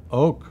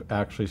Oak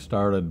actually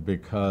started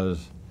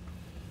because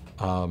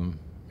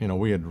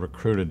we had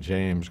recruited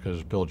James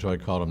because Bill Joy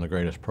called him the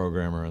greatest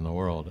programmer in the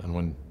world, and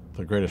when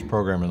the greatest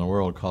programmer in the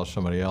world calls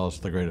somebody else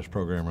the greatest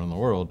programmer in the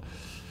world,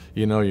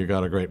 you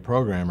got a great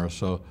programmer.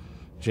 So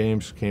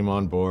James came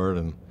on board,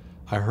 and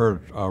I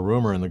heard a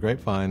rumor in the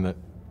grapevine that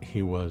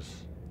he was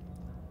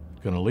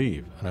going to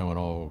leave, and I went,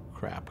 oh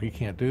crap, he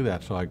can't do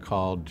that. So I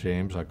called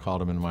James, I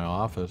called him into my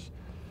office,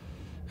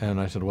 and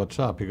I said, what's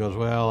up? He goes,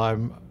 well,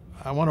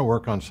 I want to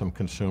work on some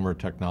consumer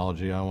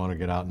technology. I want to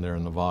get out in there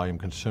in the volume.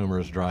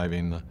 Consumers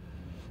driving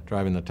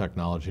the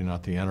technology,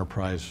 not the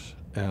enterprise,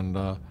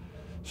 and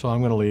so I'm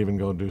going to leave and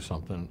go do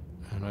something.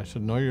 And I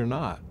said, no, you're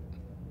not.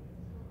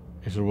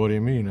 He said, what do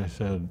you mean? I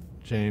said,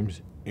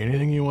 James,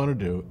 anything you want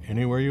to do,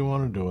 anywhere you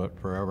want to do it,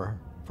 forever,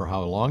 for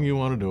how long you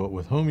want to do it,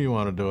 with whom you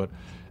want to do it,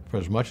 for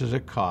as much as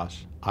it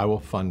costs, I will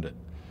fund it.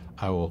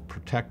 I will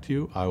protect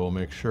you. I will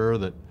make sure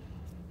that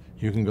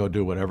you can go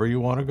do whatever you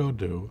want to go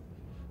do,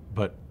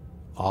 but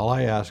all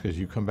I ask is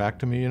you come back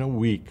to me in a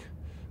week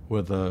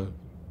with a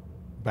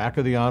back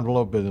of the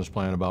envelope business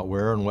plan about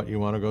where and what you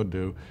want to go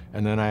do,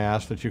 and then I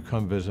ask that you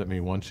come visit me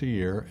once a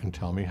year and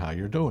tell me how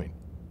you're doing.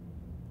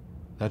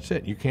 That's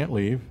it. You can't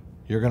leave.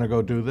 You're going to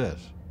go do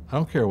this. I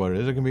don't care what it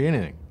is. It can be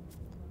anything.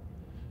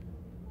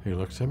 He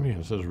looks at me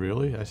and says,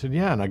 really? I said,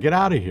 yeah, now get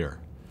out of here.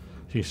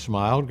 He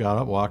smiled, got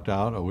up, walked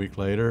out. A week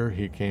later,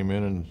 he came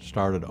in and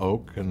started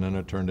Oak, and then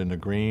it turned into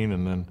Green,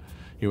 and then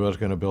he was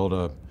going to build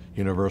a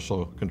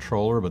universal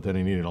controller, but then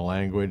he needed a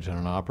language and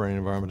an operating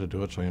environment to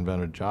do it, so he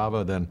invented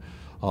Java. Then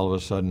all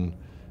of a sudden,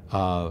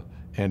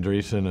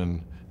 Andreessen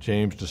and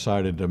James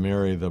decided to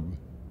marry the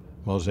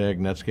Mosaic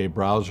Netscape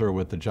browser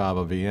with the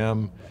Java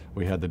VM.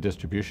 We had the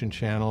distribution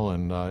channel,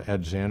 and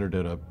Ed Zander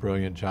did a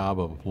brilliant job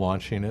of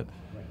launching it,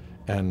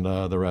 and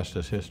the rest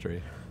is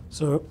history.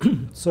 So,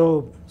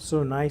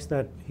 so nice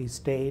that he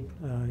stayed.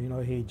 You know,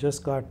 he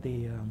just got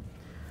the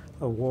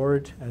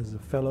award as a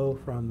fellow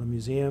from the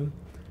museum,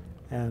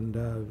 and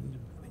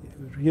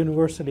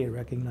universally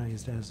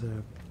recognized as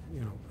a, you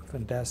know,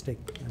 fantastic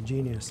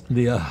genius.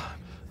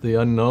 The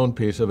unknown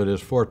piece of it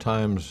is 4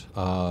 times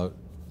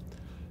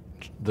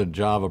the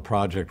Java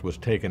project was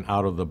taken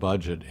out of the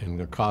budget in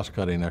a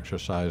cost-cutting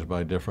exercise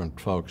by different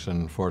folks,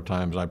 and 4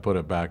 times I put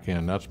it back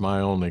in. That's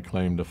my only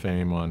claim to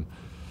fame on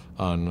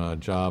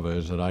Java,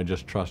 is that I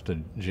just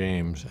trusted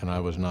James, and I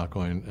was not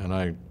going, and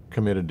I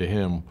committed to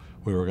him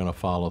we were going to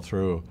follow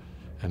through,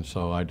 and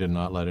so I did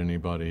not let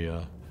anybody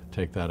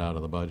take that out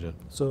of the budget.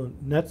 So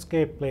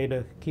Netscape played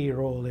a key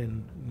role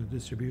in the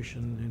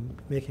distribution and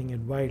making it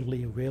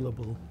widely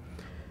available.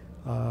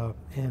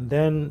 And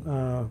then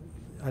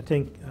I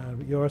think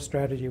your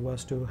strategy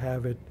was to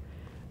have it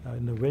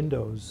in the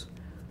Windows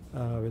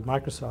with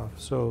Microsoft.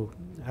 So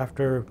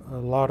after a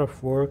lot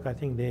of work, I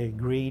think they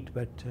agreed,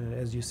 but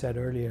as you said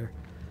earlier,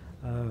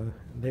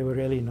 they were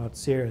really not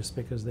serious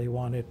because they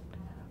wanted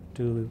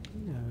to,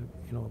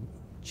 you know,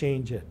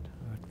 change it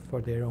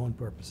for their own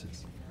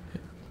purposes.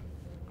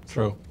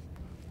 True.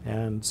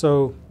 And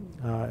so,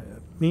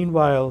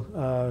 meanwhile,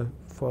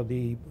 for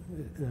the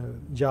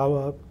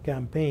Java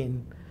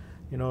campaign,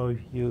 you know,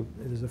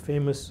 there's a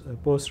famous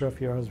poster of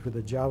yours with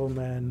a Java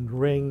man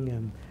ring,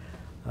 and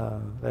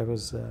that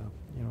was,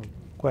 you know,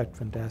 quite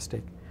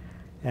fantastic.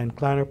 And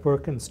Kleiner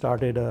Perkins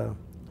started a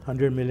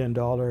 $100 million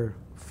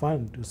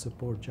fund to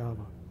support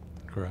Java.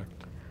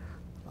 Correct.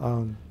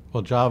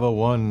 Well, Java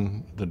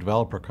won the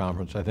developer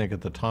conference. I think at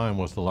the time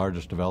was the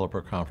largest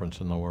developer conference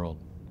in the world.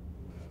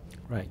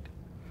 Right.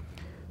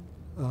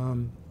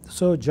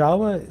 So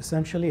Java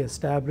essentially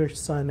established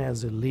Sun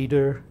as a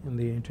leader in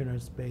the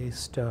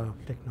internet-based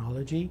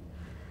technology.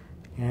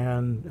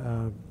 And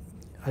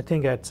I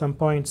think at some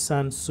point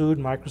Sun sued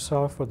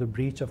Microsoft for the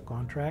breach of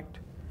contract.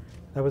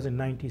 That was in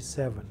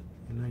 1997.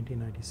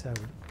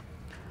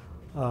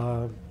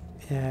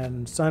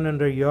 And Sun,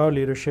 under your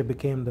leadership,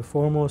 became the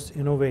foremost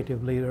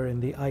innovative leader in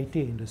the IT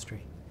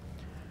industry.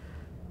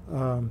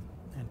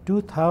 In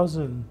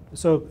 2000,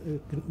 so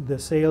the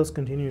sales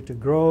continued to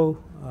grow.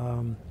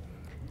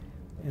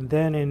 And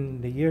then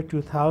in the year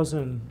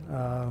 2000,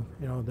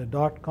 you know, the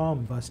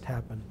dot-com bust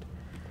happened,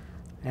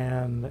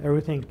 and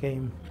everything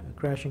came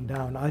crashing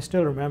down. I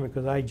still remember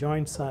because I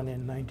joined Sun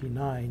in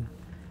 '99,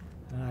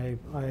 and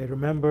I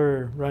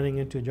remember running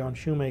into John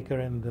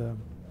Shoemaker in the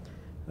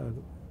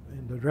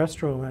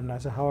restroom, and I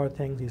said, "How are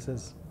things?" He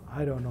says,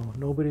 "I don't know.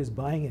 Nobody's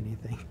buying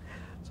anything."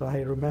 So I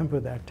remember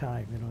that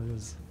time. You know, it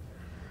was.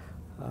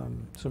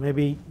 So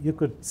maybe you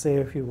could say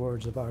a few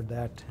words about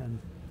that. And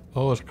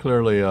well, it was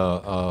clearly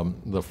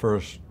the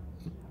first,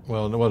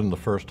 well, it wasn't the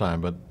first time,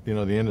 but you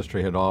know, the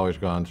industry had always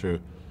gone through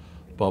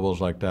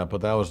bubbles like that,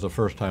 but that was the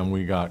first time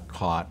we got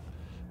caught.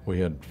 We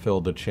had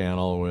filled the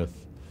channel with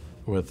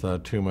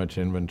too much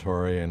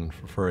inventory, and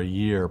for a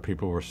year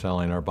people were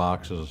selling our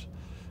boxes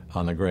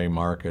on the gray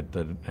market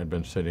that had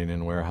been sitting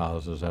in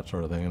warehouses, that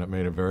sort of thing, and it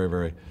made it very,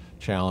 very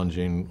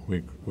challenging.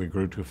 We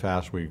grew too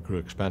fast, we grew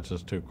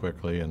expenses too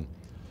quickly, and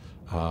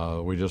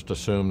we just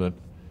assumed that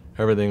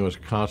everything was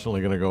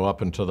constantly going to go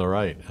up and to the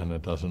right, and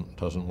it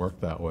doesn't work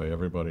that way.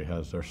 Everybody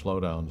has their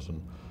slowdowns,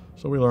 and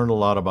so we learned a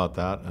lot about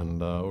that,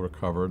 and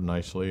recovered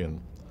nicely,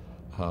 and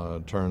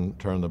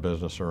turned the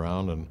business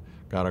around and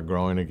got it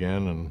growing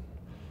again, and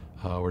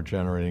we're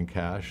generating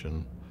cash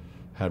and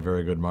had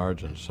very good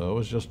margins. So it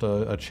was just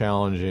a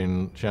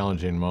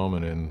challenging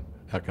moment in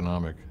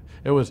economic.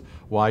 It was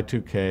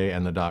Y2K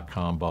and the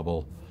dot-com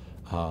bubble,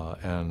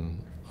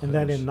 and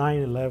then in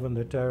 9/11,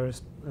 the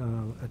terrorist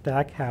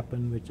attack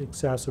happened, which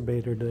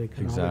exacerbated the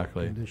economic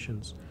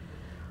conditions.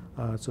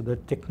 So the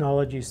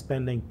technology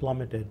spending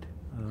plummeted.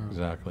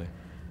 Exactly.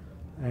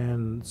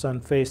 And Sun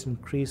faced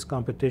increased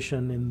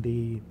competition in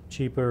the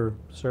cheaper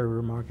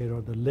server market,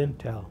 or the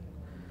Lintel,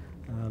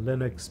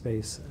 Linux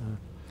space.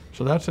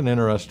 So that's an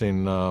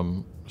interesting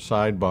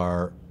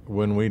sidebar.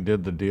 When we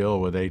did the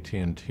deal with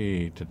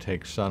AT&T to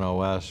take Sun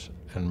OS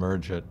and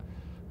merge it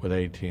with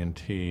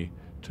AT&T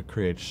to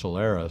create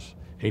Solaris,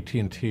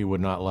 AT&T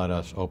would not let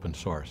us open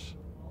source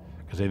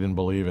because they didn't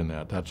believe in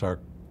that. That's our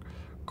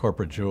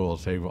corporate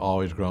jewels. They've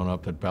always grown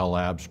up that Bell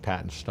Labs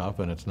patents stuff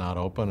and it's not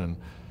open.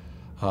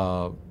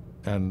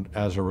 And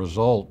as a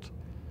result,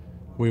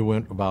 we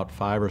went about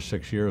 5 or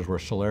 6 years where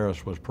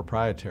Solaris was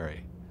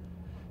proprietary.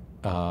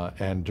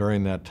 And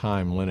during that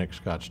time,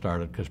 Linux got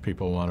started because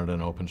people wanted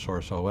an open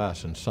source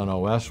OS. And Sun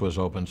OS was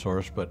open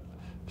source, but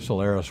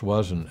Solaris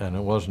wasn't. And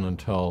it wasn't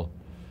until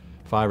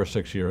 5 or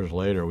 6 years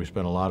later, we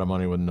spent a lot of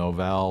money with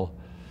Novell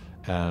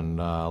and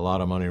a lot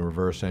of money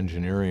reverse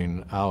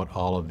engineering out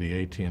all of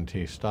the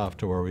AT&T stuff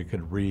to where we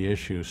could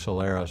reissue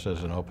Solaris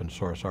as an open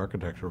source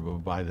architecture. But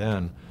by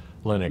then,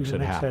 Linux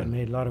had happened. Had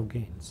made a lot of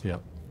gains.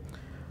 Yep.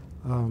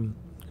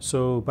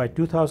 So by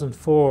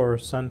 2004,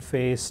 Sun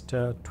faced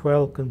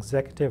 12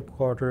 consecutive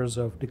quarters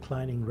of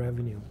declining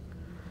revenue.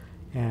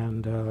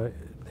 And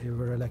they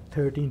were like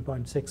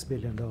 $13.6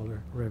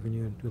 billion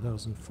revenue in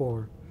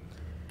 2004.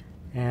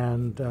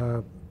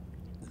 And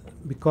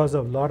because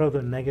of a lot of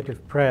the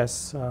negative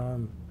press,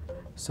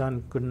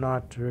 Sun could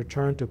not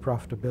return to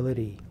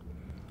profitability.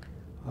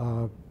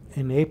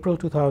 In April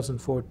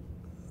 2004,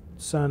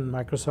 Sun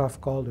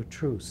Microsoft called a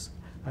truce.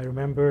 I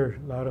remember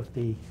a lot of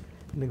the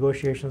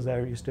negotiations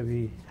that used to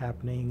be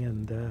happening,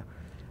 and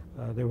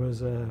there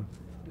was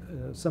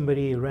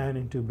somebody ran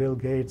into Bill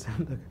Gates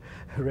in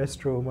the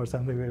restroom or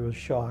something. Where he was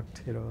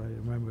shocked, I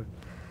remember.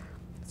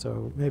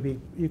 So maybe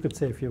you could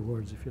say a few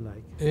words if you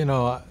like.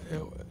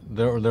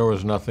 There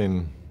was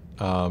nothing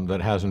that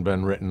hasn't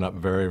been written up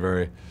very,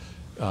 very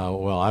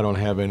well. I don't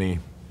have any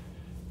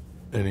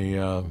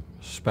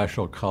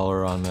special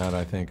color on that.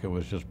 I think it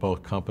was just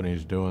both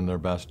companies doing their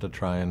best to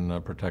try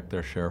and protect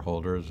their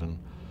shareholders and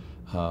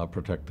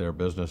protect their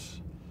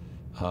business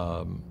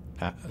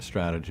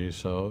strategy.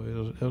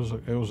 So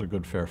it was a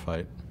good, fair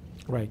fight.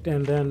 Right,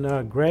 and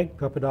then Greg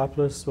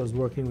Papadopoulos was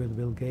working with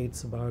Bill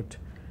Gates about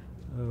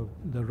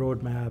the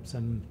roadmaps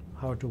and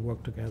how to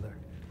work together.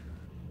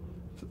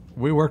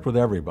 We worked with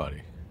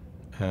everybody,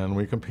 and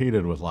we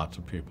competed with lots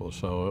of people.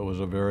 So it was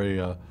a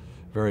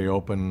very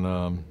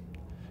open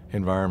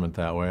environment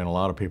that way, and a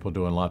lot of people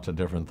doing lots of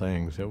different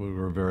things.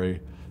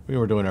 We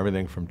were doing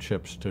everything from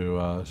chips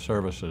to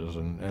services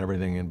and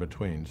everything in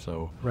between.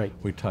 So right.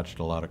 We touched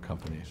a lot of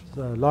companies.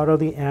 So a lot of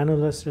the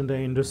analysts in the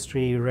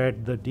industry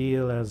read the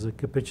deal as a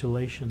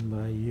capitulation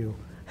by you,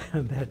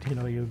 that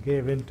you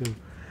gave into,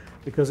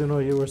 because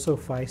you were so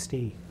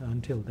feisty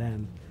until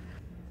then.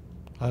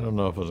 I don't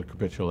know if it was a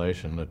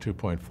capitulation. The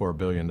 $2.4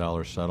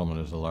 billion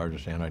settlement is the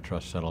largest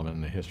antitrust settlement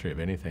in the history of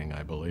anything,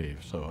 I believe.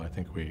 So I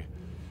think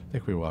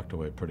we walked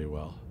away pretty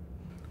well.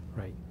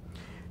 Right.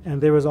 And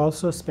there was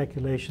also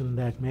speculation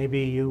that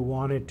maybe you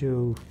wanted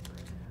to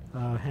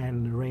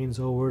hand the reins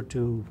over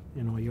to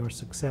your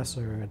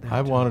successor at that time.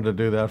 I wanted to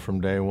do that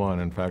from day one.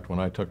 In fact, when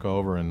I took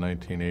over in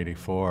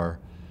 1984,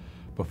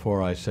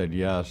 before I said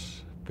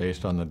yes,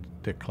 based on the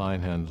Dick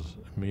Kleinhans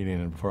meeting,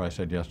 and before I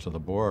said yes to the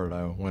board,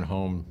 I went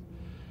home,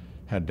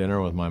 had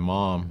dinner with my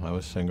mom. I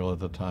was single at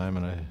the time,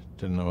 and I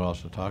didn't know who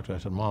else to talk to. I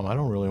said, "Mom, I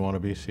don't really want to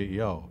be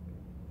CEO.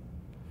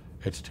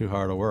 It's too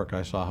hard to work.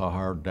 I saw how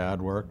hard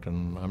Dad worked,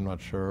 and I'm not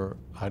sure.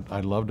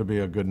 I'd love to be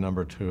a good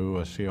number two,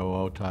 a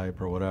COO type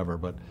or whatever,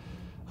 but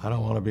I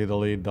don't want to be the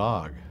lead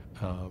dog."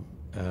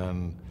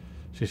 And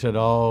she said,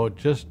 "Oh,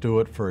 just do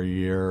it for a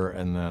year,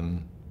 and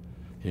then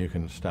you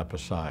can step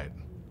aside."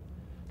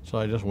 So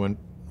I just went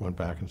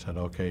back and said,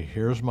 "Okay,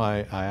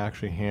 I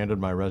actually handed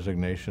my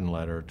resignation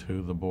letter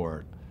to the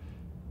board,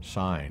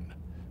 signed.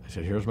 I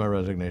said, here's my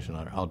resignation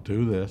letter. I'll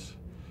do this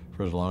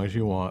for as long as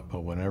you want,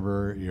 but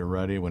whenever you're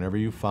ready, whenever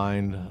you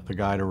find the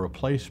guy to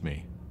replace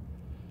me,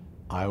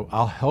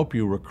 I'll help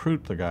you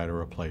recruit the guy to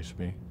replace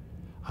me.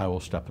 I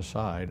will step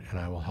aside and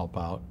I will help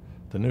out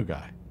the new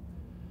guy."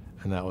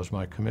 And that was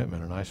my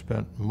commitment. And I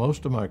spent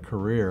most of my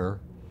career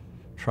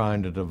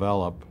trying to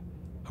develop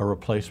a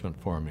replacement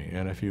for me.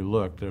 And if you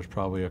look, there's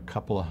probably a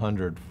couple of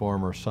hundred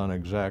former Sun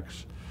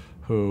execs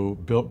who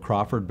built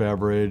Crawford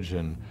Beverage,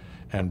 and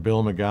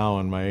Bill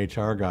McGowan, my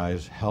HR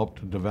guys,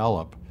 helped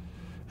develop,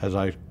 as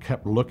I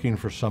kept looking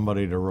for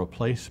somebody to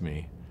replace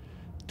me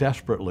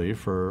desperately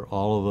for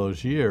all of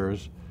those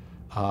years.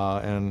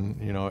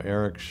 And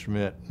Eric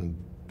Schmidt and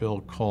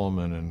Bill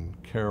Coleman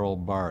and Carol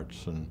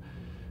Bartz and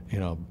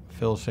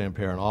Phil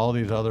Sampere and all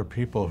these other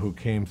people who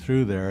came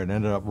through there and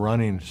ended up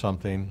running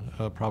something,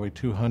 probably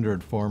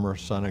 200 former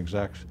Sun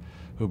execs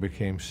who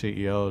became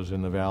CEOs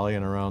in the Valley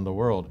and around the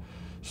world.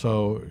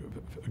 So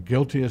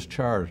guilty as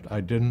charged. I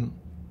didn't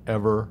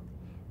ever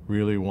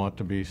really want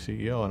to be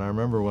CEO. And I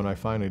remember when I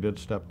finally did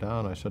step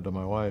down, I said to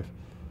my wife,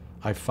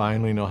 I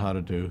finally know how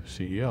to do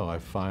CEO. I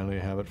finally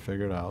have it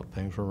figured out.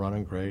 Things were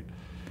running great.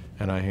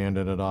 And I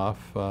handed it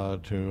off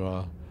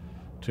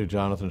to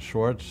Jonathan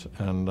Schwartz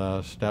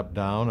and stepped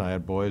down. I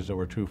had boys that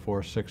were 2,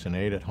 4, 6, and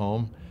 8 at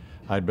home.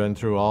 I'd been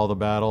through all the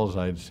battles.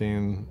 I'd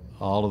seen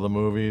all of the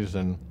movies.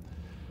 And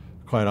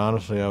quite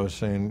honestly, I was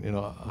saying,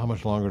 how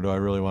much longer do I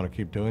really want to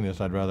keep doing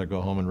this? I'd rather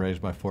go home and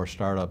raise my 4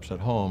 startups at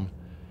home.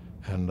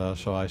 And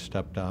so I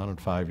stepped down, and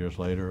 5 years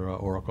later,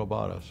 Oracle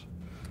bought us.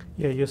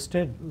 Yeah, you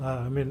still,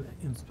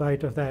 in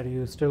spite of that,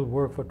 you still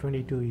work for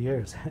 22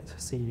 years as a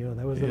CEO.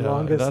 That was the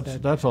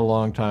longest. That's a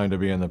long time to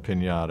be in the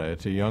piñata.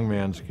 It's a young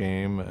man's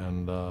game,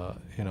 and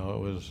it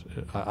was.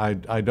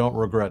 I don't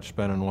regret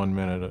spending 1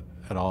 minute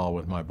at all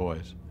with my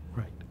boys.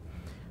 Right.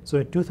 So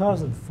in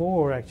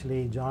 2004,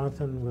 actually,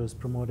 Jonathan was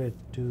promoted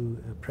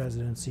to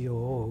president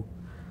COO,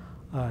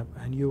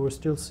 and you were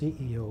still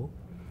CEO.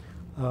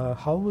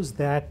 How was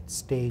that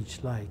stage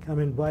like?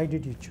 Why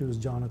did you choose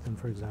Jonathan,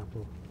 for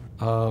example?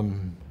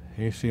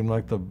 He seemed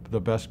like the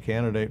best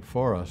candidate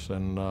for us,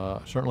 and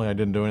certainly I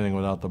didn't do anything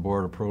without the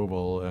board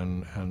approval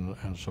and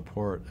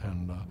support.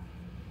 And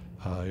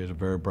he's a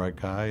very bright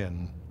guy,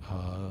 and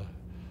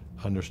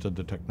understood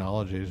the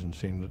technologies and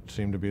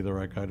seemed to be the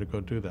right guy to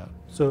go do that.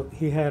 So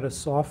he had a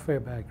software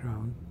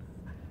background.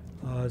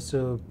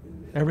 So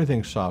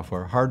Everything's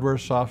software. Hardware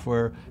is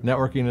software,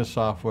 networking is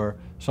software,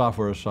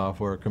 software is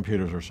software,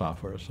 computers are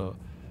software. So,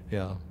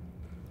 yeah.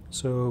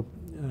 So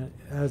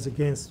as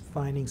against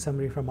finding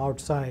somebody from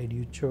outside,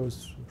 you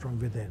chose from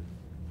within.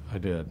 I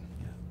did.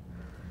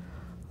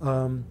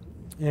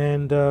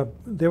 And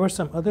there were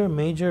some other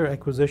major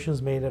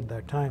acquisitions made at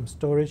that time.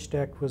 Storage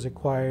Tech was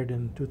acquired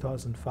in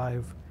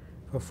 2005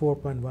 for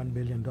 $4.1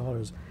 billion.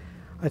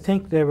 I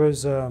think there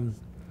was, at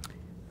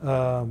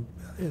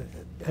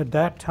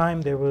that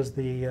time, there was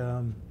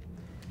a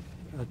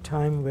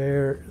time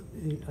where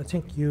I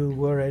think you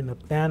were in a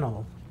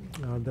panel,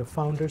 the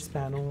founders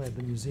panel at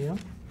the museum,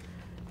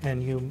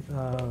 and you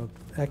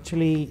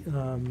actually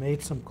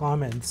made some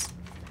comments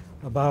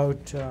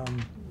about,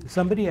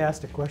 somebody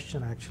asked a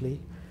question actually,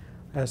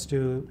 as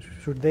to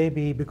should they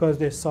be, because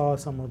they saw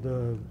some of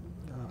the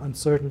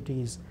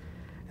uncertainties,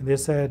 and they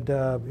said,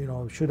 you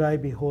know, should I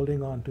be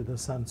holding on to the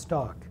Sun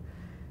stock?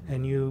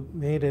 And you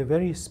made a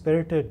very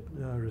spirited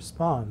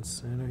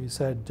response. You know, you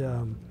said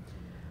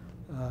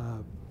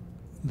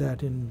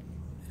that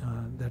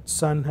that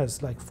Sun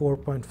has like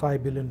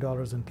 $4.5 billion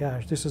in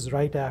cash. This is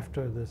right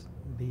after the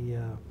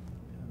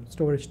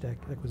Storage Tech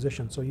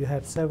acquisition. So you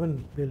had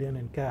 $7 billion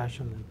in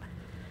cash,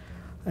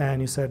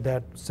 and you said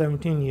that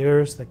 17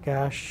 years the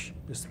cash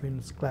has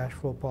been cash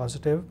flow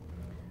positive.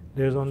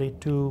 There's only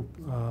two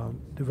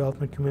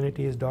development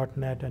communities,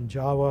 .NET and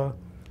Java.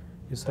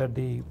 You said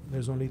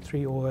there's only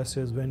 3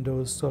 OSs,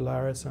 Windows,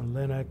 Solaris, and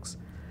Linux.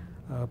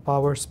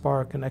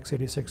 PowerSpark and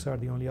x86 are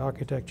the only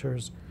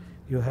architectures.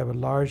 You have a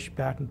large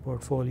patent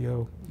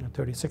portfolio.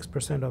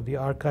 36% of the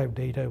archive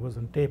data was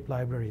in tape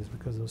libraries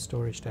because of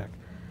Storage Tech.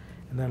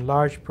 And then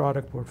large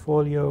product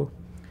portfolio,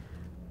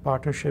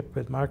 partnership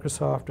with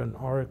Microsoft and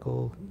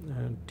Oracle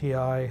and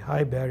TI,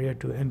 high barrier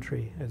to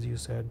entry, as you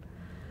said,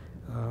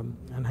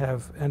 and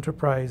have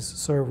enterprise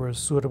servers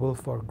suitable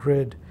for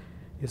grid.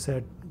 You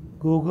said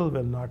Google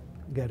will not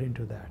get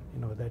into that, you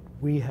know, that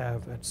we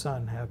have at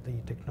Sun have the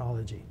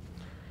technology.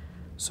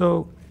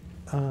 So,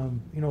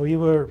 you know,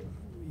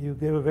 you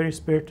gave a very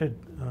spirited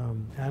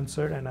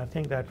answer, and I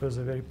think that was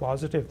a very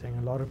positive thing.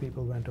 A lot of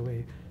people went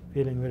away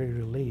feeling very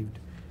relieved.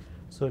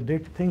 So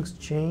did things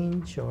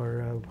change,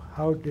 or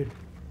how did?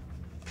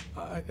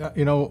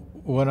 You know,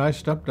 when I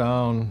stepped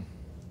down,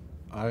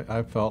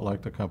 I felt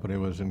like the company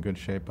was in good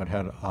shape, but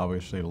had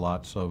obviously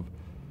lots of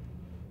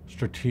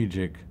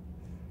strategic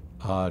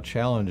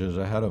challenges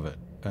ahead of it.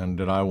 And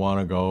did I want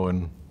to go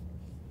and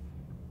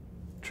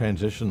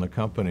transition the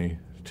company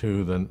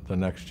to the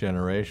next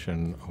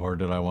generation, or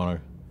did I want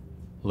to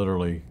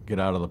literally get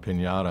out of the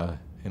piñata?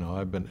 You know,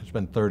 it's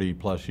been 30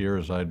 plus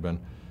years I'd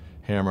been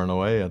hammering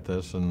away at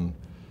this and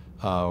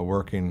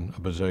working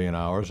a bazillion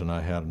hours, and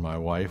I had my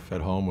wife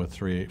at home with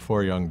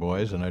 4 young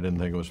boys, and I didn't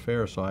think it was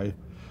fair. So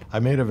I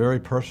made a very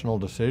personal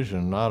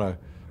decision, not a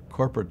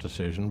corporate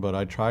decision, but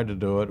I tried to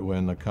do it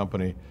when the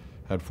company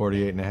had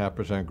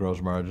 48.5%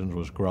 gross margins,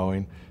 was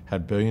growing,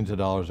 had billions of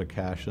dollars of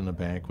cash in the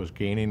bank, was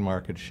gaining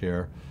market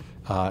share,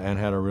 and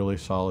had a really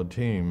solid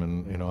team.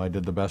 And you know, I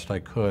did the best I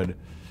could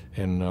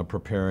in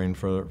preparing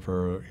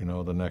for you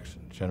know, the next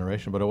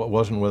generation. But it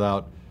wasn't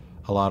without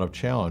a lot of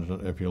challenge.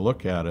 If you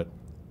look at it,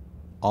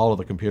 all of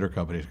the computer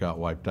companies got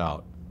wiped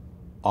out,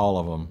 all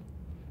of them,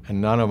 and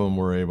none of them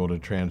were able to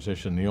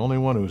transition. The only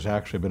one who's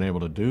actually been able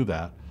to do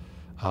that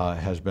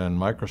has been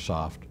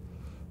Microsoft.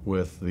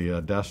 With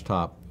the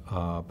desktop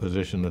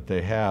position that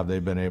they have,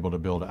 they've been able to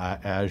build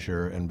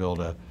Azure and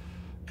build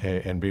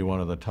and be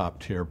one of the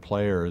top tier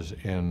players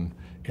in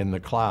the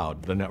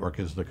cloud. The network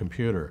is the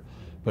computer,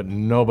 but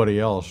nobody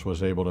else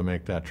was able to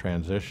make that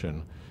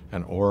transition.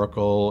 And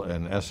Oracle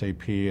and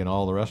SAP and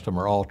all the rest of them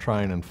are all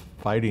trying and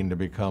fighting to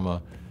become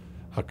a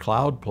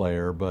cloud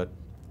player, but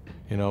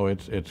you know,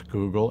 it's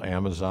Google,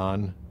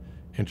 Amazon.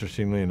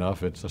 Interestingly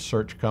enough, it's a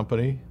search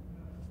company,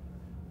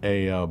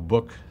 a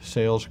book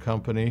sales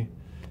company,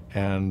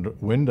 and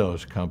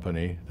Windows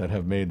company that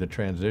have made the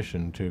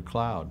transition to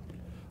cloud.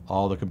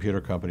 All the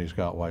computer companies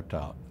got wiped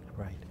out.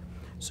 Right.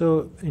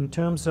 So in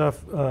terms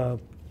of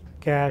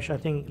cash, I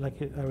think, like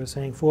I was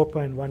saying,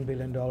 $4.1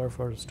 billion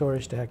for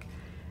Storage Tech.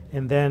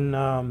 And then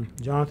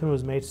Jonathan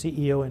was made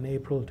CEO in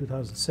April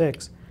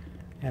 2006.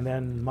 And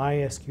then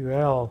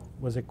MySQL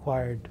was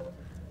acquired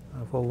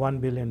for $1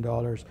 billion.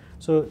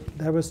 So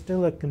there was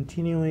still a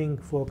continuing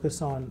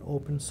focus on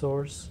open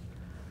source.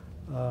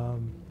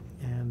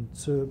 And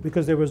so,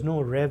 because there was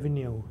no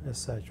revenue as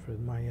such for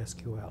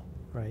MySQL,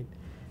 right?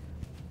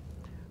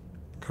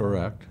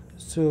 Correct.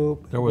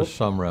 So there was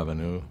some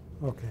revenue.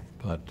 Okay.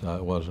 But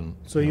it wasn't.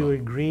 So you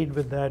agreed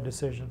with that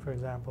decision, for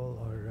example,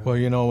 or? Well,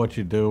 you know what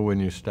you do when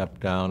you step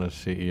down as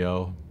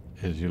CEO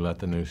is you let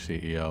the new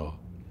CEO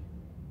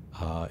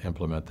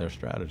implement their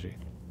strategy.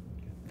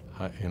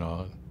 You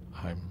know,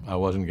 I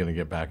wasn't going to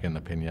get back in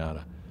the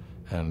piñata,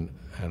 and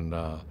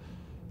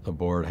the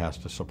board has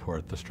to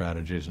support the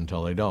strategies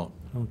until they don't.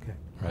 Okay.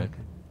 Right.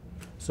 Okay.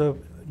 So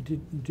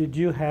did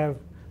you have?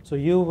 So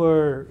you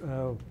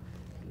were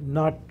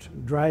not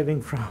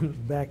driving from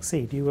back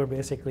seat. You were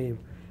basically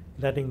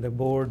letting the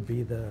board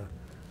be the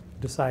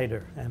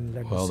decider and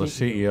let Well, the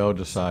CEO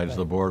decides, Right.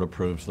 the board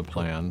approves the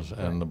plans, Right.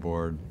 and the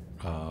board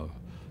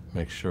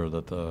makes sure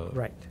that the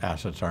Right.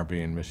 assets aren't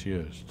being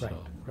misused. Right, So.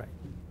 right.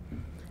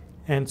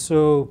 And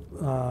so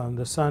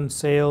the Sun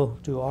sale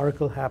to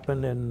Oracle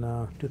happened in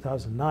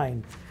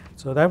 2009.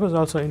 So that was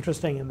also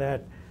interesting in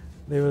that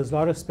there was a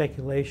lot of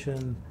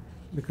speculation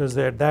because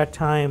at that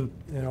time,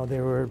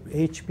 there were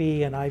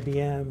HP and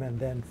IBM and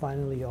then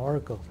finally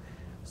Oracle.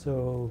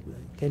 So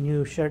can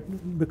you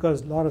shed,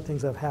 because a lot of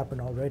things have happened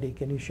already,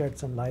 can you shed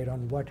some light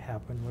on what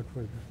happened? What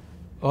were the...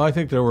 Well, I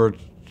think there were,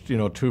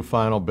 two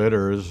final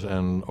bidders,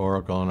 and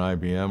Oracle and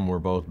IBM were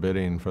both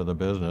bidding for the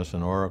business,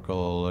 and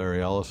Oracle,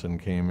 Larry Ellison,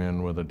 came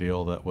in with a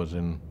deal that was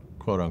in,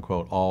 quote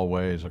unquote, all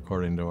ways,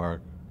 according to our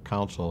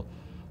counsel,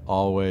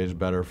 always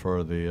better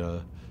for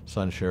the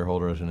Sun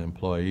shareholders and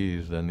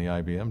employees than the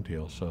IBM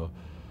deal. So,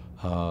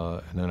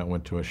 and then it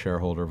went to a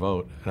shareholder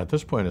vote. And at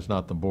this point, it's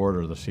not the board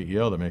or the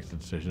CEO that makes the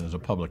decision. It's a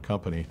public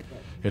company.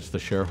 It's the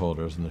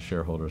shareholders, and the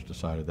shareholders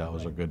decided that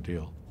was a good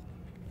deal.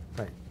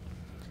 Right.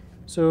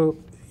 So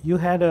you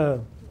had a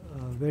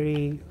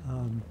very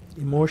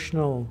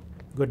emotional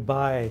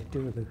goodbye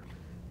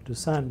to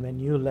Sun when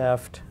you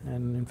left,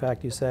 and in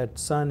fact you said,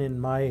 Sun in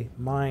my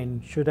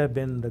mind should have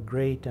been the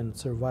great and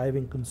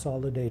surviving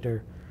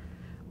consolidator,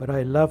 but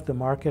I love the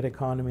market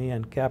economy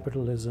and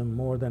capitalism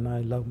more than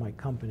I love my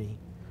company.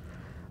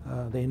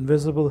 The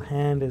invisible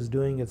hand is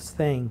doing its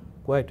thing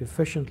quite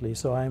efficiently,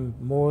 so I'm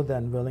more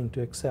than willing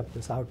to accept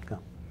this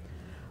outcome.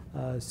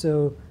 I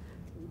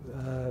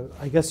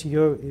guess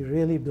you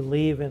really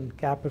believe in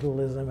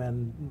capitalism,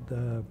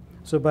 and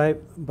so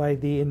by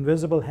the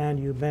invisible hand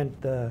you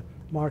meant the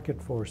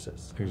market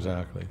forces.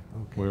 Exactly.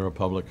 Okay. We were a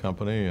public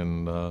company,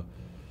 and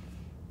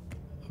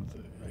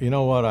you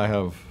know what? I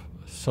have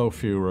so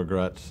few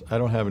regrets. I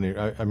don't have any.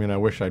 I mean, I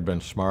wish I'd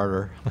been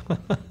smarter,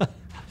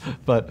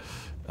 but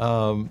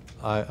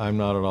I'm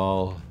not at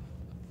all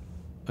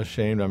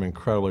ashamed. I'm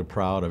incredibly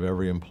proud of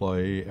every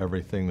employee,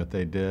 everything that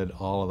they did,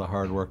 all of the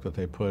hard work that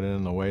they put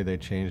in, the way they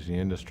changed the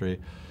industry.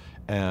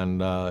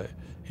 And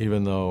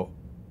even though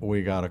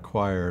we got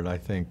acquired, I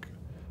think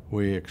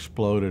we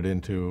exploded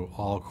into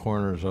all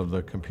corners of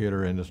the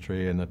computer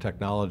industry and the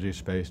technology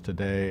space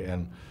today,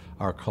 and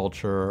our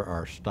culture,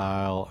 our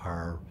style,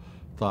 our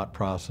thought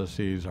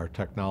processes, our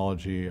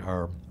technology,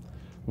 our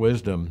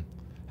wisdom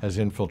has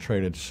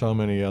infiltrated so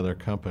many other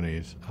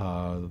companies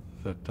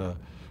that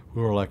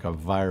we were like a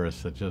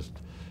virus that just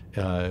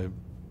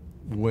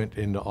went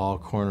into all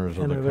corners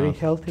of And the a very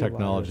healthy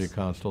technology virus.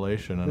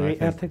 constellation. And Very I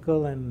think,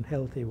 ethical and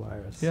healthy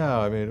virus. yeah,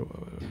 I mean,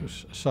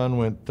 Sun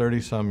went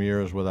 30-some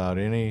years without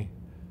any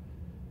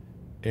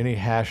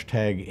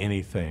hashtag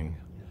anything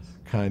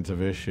kinds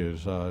of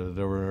issues.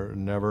 There were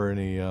never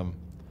any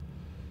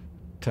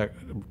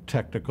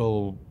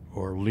technical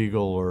or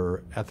legal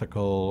or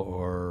ethical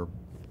or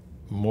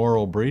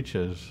moral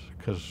breaches,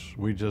 because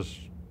we just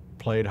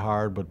played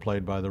hard but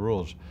played by the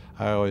rules.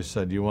 I always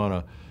said you want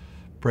to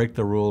break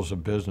the rules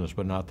of business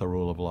but not the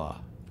rule of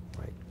law.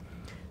 Right.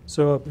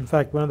 So in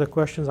fact, one of the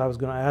questions I was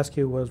going to ask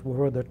you was, what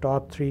were the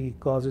top 3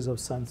 causes of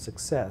Sun's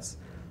success?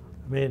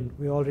 I mean,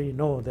 we already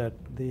know that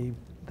the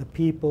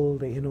people,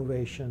 the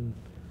innovation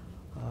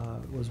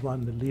was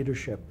one, the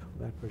leadership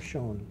that was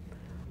shown.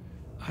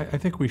 I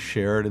think we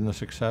shared in the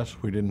success.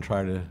 We didn't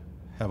try to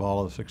have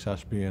all of the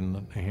success be in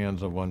the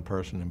hands of one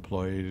person,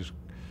 employees,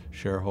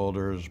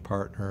 shareholders,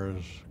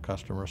 partners,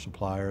 customers,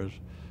 suppliers.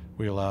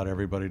 We allowed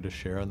everybody to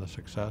share in the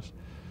success.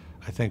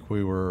 I think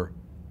we were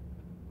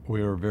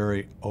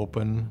very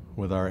open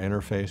with our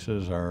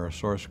interfaces, our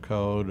source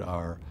code,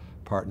 our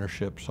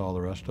partnerships, all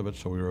the rest of it.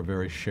 So we were a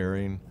very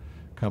sharing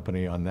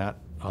company on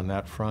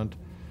that front.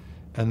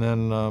 And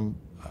then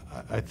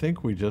I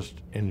think we just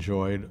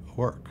enjoyed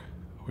work.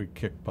 We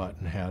kicked butt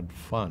and had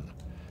fun.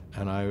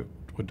 And I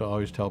would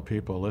always tell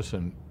people,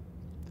 listen,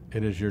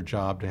 it is your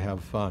job to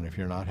have fun. If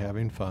you're not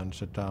having fun,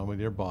 sit down with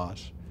your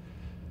boss.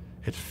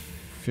 It's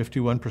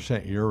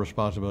 51% your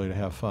responsibility to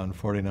have fun,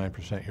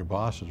 49% your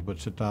boss's, but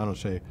sit down and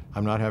say,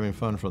 I'm not having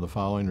fun for the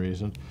following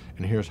reasons,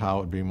 and here's how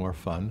it would be more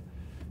fun,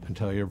 and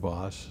tell your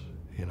boss,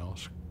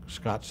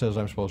 Scott says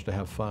I'm supposed to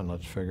have fun,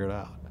 let's figure it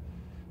out.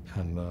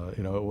 And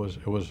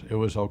it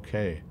was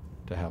okay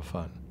to have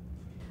fun.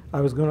 I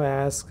was going to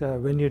ask,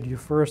 when did you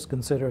first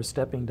consider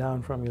stepping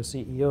down from your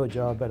CEO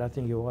job, but I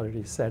think you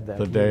already said that.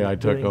 The day I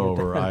took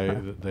over,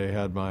 they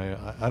had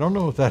I don't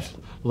know if that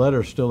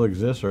letter still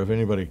exists or if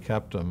anybody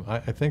kept them. I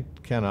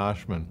think Ken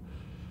Oshman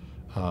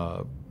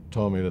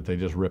told me that they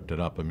just ripped it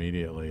up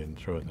immediately and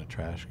threw it in the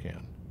trash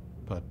can.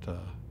 But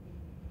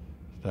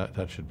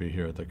that should be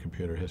here at the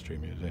Computer History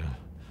Museum.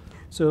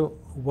 So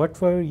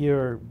what were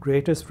your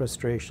greatest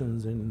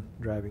frustrations in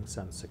driving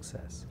Sun's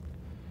success?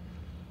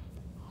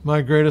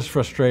 My greatest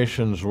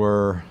frustrations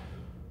were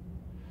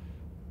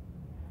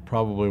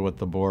probably what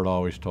the board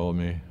always told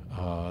me,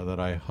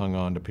 that I hung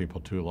on to people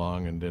too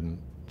long and didn't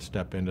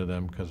step into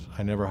them, because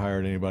I never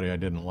hired anybody I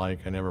didn't like.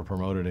 I never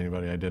promoted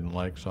anybody I didn't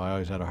like, so I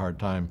always had a hard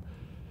time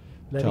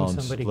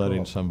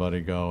letting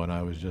somebody go, and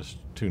I was just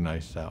too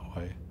nice that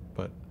way.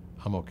 But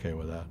I'm okay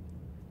with that.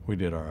 We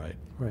did all right.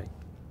 Right.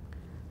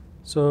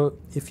 So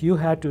if you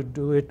had to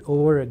do it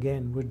over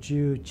again, would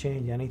you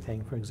change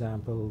anything? For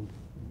example,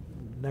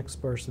 next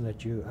person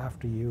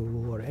after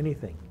you, or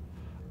anything?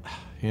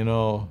 You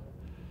know,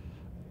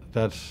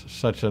 that's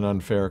such an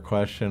unfair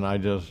question.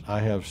 I've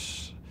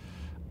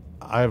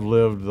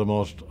lived the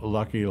most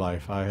lucky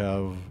life. I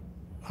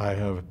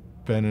have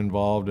been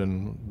involved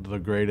in the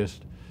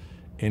greatest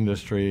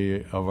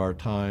industry of our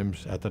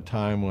times at the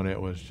time when it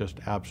was just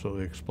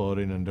absolutely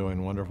exploding and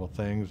doing wonderful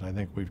things. I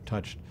think we've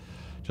touched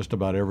just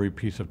about every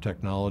piece of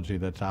technology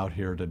that's out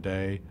here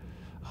today.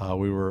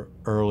 We were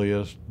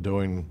earliest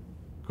doing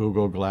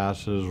Google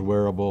Glasses,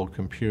 wearable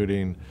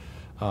computing,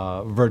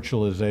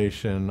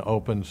 virtualization,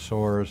 open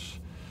source,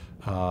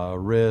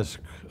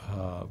 risk,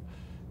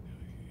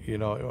 you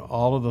know,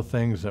 all of the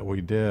things that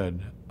we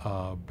did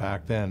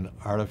back then,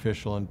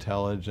 artificial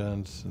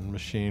intelligence and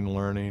machine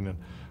learning, and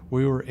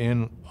we were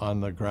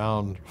on the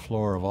ground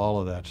floor of all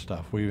of that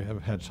stuff. We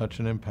have had such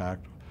an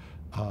impact.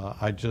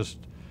 I just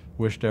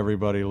wished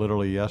everybody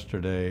literally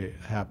yesterday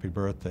happy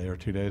birthday, or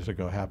 2 days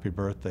ago happy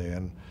birthday,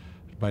 and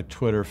my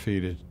Twitter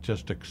feed is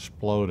just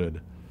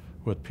exploded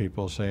with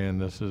people saying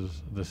this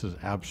is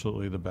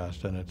absolutely the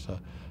best, and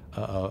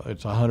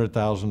it's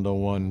 100,000 to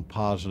 1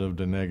 positive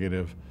to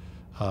negative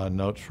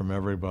notes from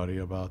everybody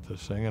about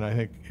this thing. And I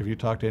think if you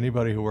talk to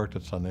anybody who worked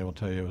at Sun, they will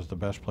tell you it was the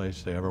best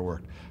place they ever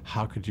worked.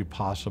 How could you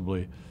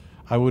possibly?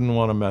 I wouldn't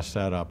want to mess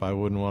that up. I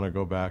wouldn't want to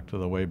go back to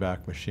the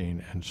Wayback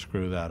Machine and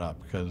screw that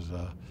up, because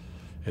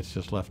it's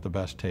just left the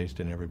best taste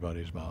in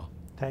everybody's mouth.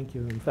 Thank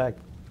you. In fact,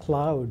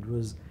 cloud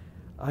was,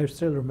 I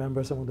still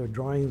remember some of the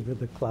drawings with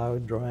the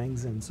cloud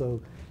drawings, and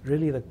so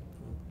really the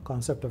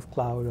concept of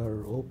cloud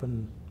or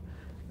open,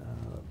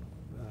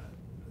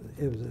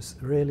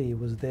 it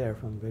was there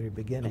from the very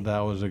beginning. And that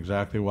was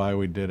exactly why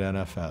we did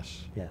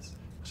NFS. Yes.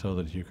 So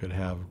that you could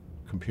have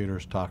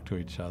computers talk to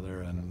each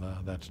other, and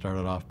that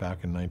started off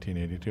back in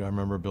 1982. I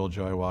remember Bill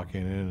Joy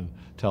walking in and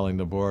telling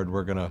the board,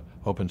 we're going to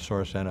open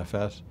source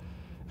NFS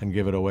and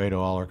give it away to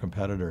all our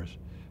competitors.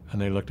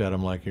 And they looked at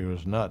him like he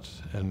was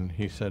nuts. And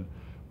he said,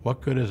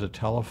 what good is a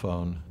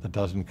telephone that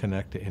doesn't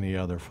connect to any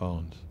other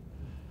phones?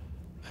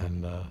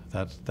 And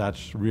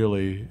that's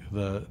really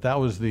that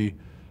was the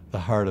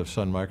heart of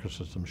Sun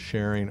Microsystems,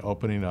 sharing,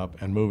 opening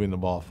up, and moving the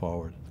ball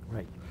forward.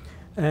 Right.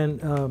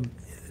 And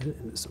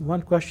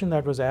one question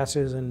that was asked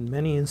is, in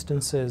many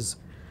instances,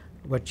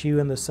 what you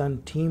and the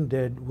Sun team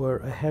did were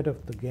ahead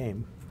of the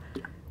game.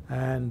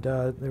 And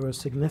there were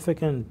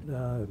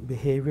significant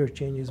behavior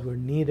changes were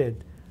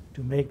needed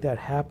to make that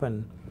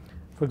happen.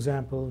 For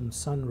example, in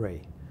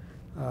Sunray.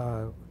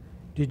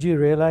 Did you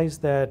realize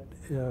that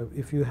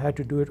if you had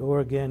to do it over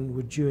again,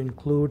 would you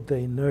include the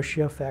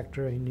inertia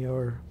factor in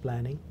your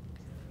planning?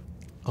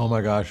 Oh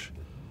my gosh.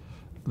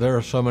 There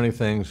are so many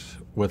things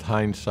with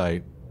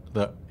hindsight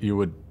that you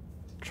would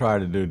try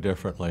to do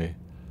differently,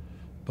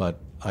 but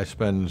I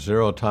spend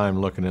zero time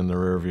looking in the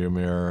rearview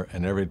mirror,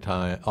 and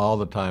all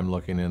the time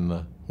looking in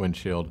the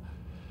windshield.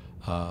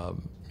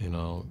 You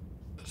know,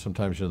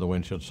 sometimes you're the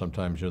windshield,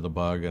 sometimes you're the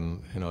bug,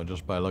 and you know,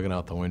 just by looking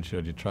out the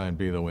windshield, you try and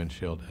be the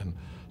windshield. And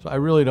so I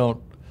really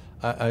don't.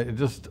 I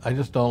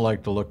just don't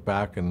like to look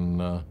back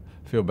and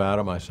feel bad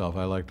at myself.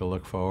 I like to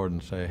look forward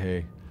and say,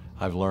 hey,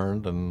 I've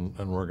learned, and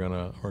we're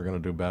gonna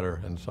do better.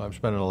 And so I'm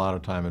spending a lot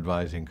of time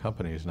advising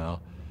companies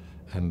now,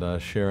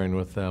 and sharing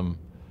with them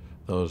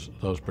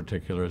those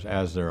particulars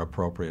as they're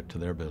appropriate to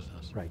their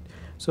business. Right.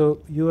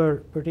 So you are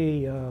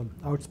pretty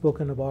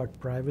outspoken about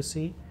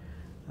privacy.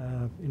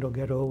 You know,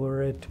 get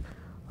over it.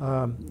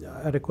 I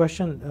had a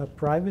question: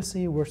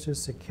 privacy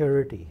versus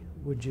security.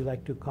 Would you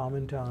like to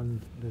comment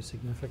on the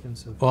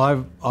significance of? Well,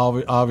 I've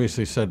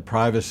obviously said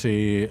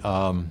privacy.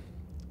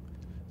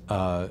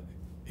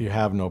 You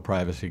have no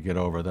privacy, get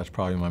over it. That's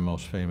probably my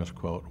most famous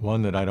quote.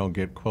 One that I don't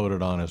get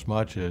quoted on as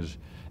much is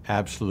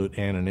absolute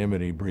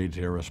anonymity breeds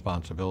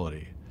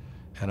irresponsibility.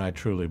 And I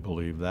truly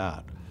believe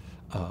that.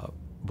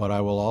 But I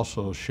will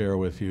also share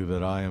with you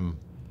that I am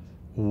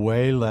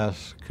way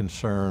less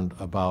concerned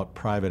about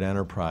private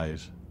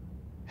enterprise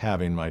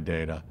having my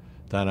data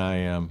than I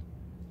am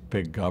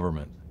big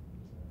government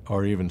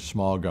or even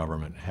small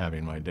government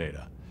having my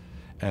data.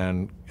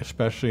 And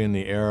especially in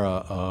the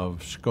era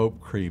of scope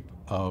creep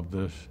of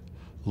this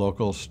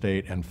local,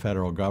 state, and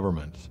federal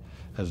governments,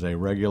 as they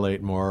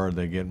regulate more,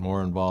 they get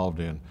more involved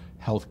in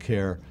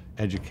healthcare,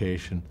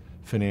 education,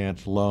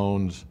 finance,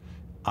 loans,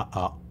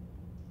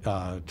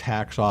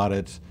 tax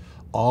audits,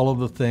 all of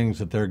the things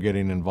that they're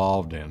getting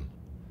involved in.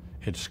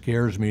 It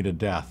scares me to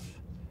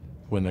death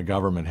when the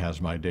government has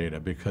my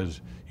data,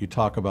 because you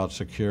talk about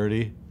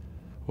security.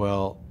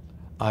 Well,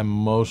 I'm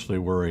mostly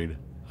worried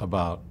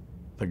about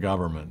the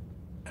government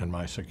and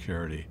my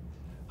security.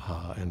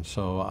 And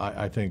so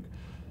I think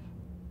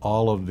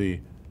all of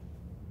the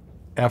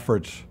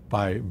efforts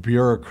by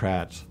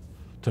bureaucrats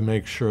to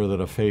make sure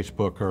that a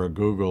Facebook or a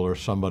Google or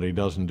somebody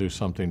doesn't do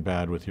something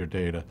bad with your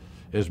data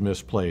is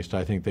misplaced.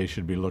 I think they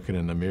should be looking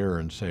in the mirror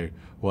and say,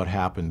 what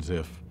happens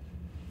if,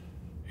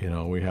 You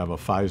know, we have a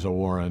FISA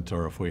warrant,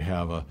 or if we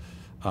have a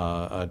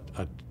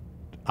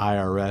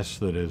IRS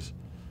that is,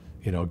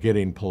 you know,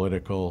 getting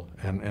political,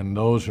 and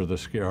those are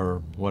the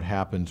or what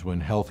happens when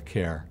health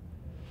care,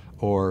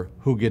 or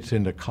who gets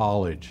into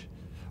college,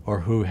 or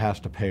who has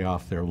to pay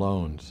off their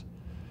loans,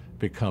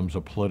 becomes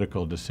a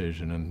political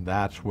decision. And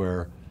that's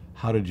where,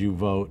 how did you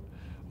vote?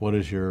 What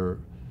is your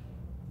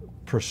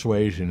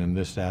persuasion, and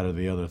this, that, or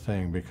the other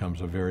thing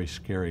becomes a very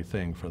scary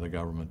thing for the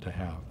government to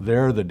have.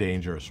 They're the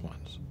dangerous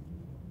ones.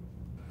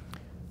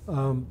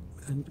 And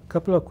a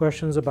couple of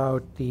questions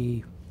about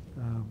the,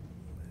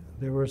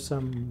 there were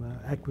some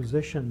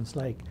acquisitions,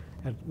 like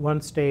at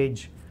one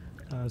stage,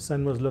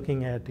 Sun was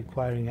looking at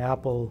acquiring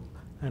Apple.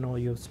 I know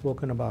you've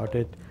spoken about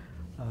it.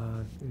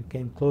 It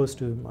came close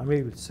to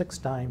maybe 6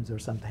 times or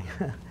something.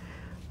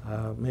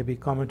 Maybe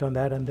comment on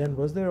that. And then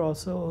was there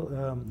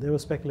also, there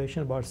was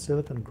speculation about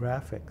Silicon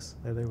Graphics,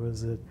 that there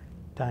was a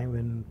time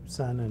when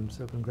Sun and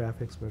Silicon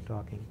Graphics were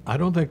talking. I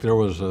don't think there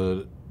was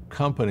a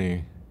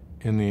company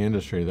in the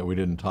industry that we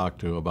didn't talk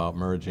to about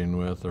merging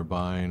with, or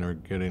buying, or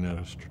getting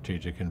a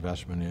strategic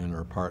investment in,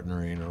 or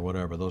partnering, or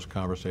whatever. Those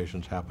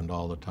conversations happened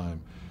all the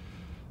time.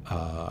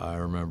 I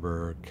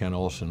remember Ken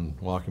Olson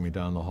walking me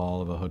down the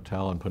hall of a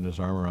hotel and putting his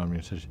arm around me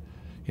and says,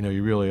 you know,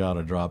 you really ought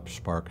to drop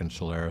Spark and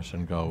Solaris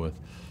and go with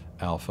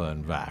Alpha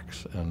and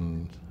Vax.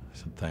 And I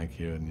said, thank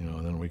you. And, you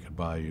know, then we could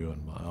buy you.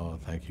 And, oh,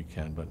 thank you,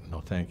 Ken, but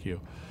no, thank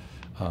you.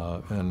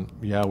 And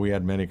yeah, we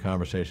had many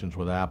conversations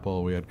with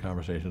Apple. We had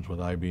conversations with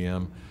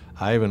IBM.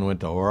 I even went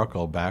to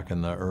Oracle back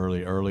in the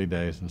early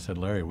days and said,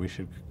 Larry, we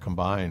should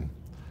combine.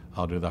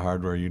 I'll do the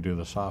hardware, you do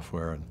the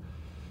software. And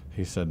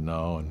he said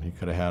no, and he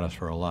could have had us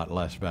for a lot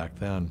less back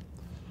then.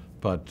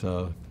 But,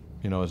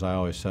 you know, as I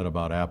always said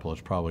about Apple,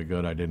 it's probably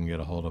good I didn't get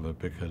a hold of it,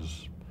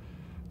 because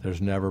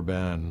there's never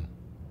been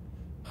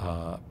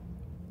an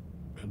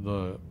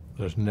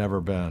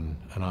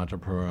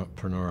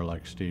entrepreneur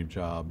like Steve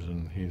Jobs,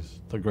 and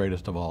he's the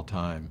greatest of all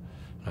time.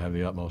 I have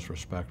the utmost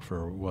respect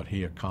for what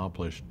he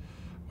accomplished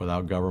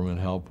without government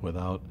help,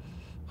 without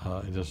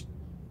just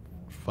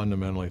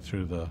fundamentally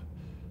through the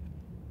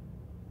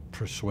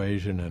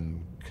persuasion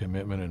and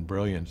commitment and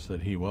brilliance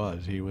that he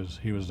was. He was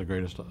the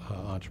greatest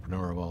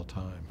entrepreneur of all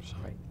time. So.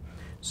 Right.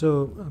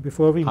 So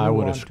before we move on, I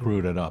would have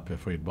screwed it up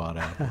if we'd bought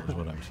Apple, is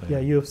what I'm saying. Yeah,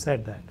 you've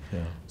said that.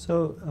 Yeah.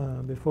 So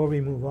before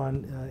we move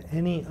on,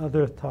 any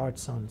other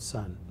thoughts on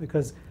Sun?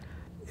 Because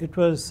it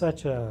was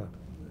such a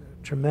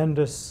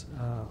tremendous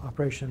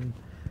operation,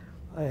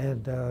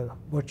 and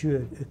what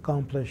you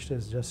accomplished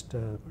is just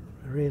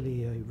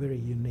really very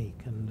unique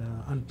and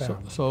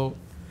unparalleled. So,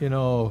 you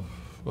know,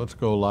 let's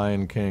go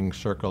Lion King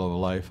circle of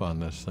life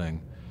on this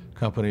thing.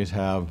 Companies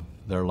have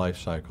their life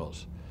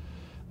cycles.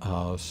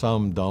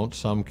 Some don't.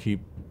 Some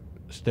keep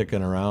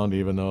sticking around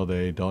even though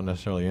they don't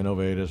necessarily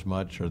innovate as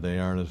much, or they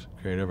aren't as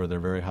creative, or they're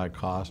very high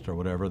cost, or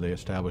whatever. They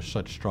establish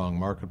such strong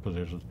market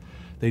positions.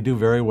 They do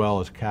very well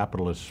as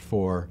capitalists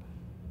for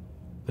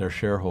their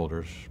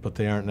shareholders, but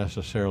they aren't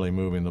necessarily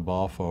moving the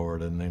ball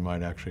forward, and they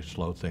might actually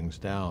slow things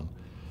down.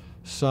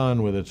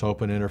 Sun, with its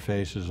open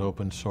interfaces,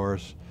 open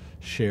source,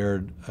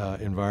 shared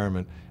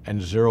environment,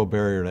 and zero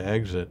barrier to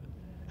exit,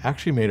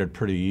 actually made it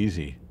pretty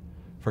easy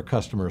for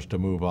customers to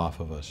move off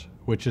of us,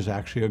 which is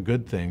actually a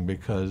good thing,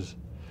 because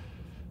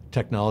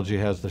technology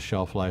has the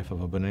shelf life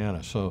of a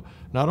banana. So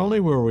not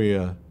only were we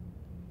a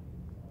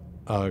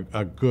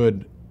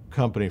good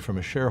company from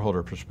a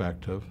shareholder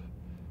perspective,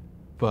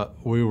 but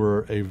we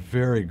were a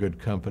very good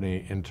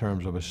company in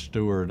terms of a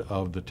steward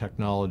of the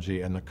technology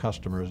and the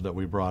customers that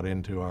we brought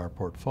into our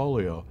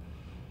portfolio.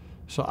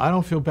 So I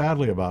don't feel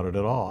badly about it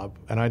at all.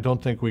 And I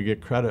don't think we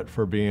get credit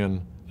for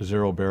being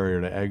zero barrier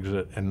to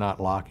exit and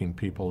not locking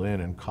people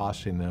in and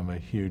costing them a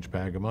huge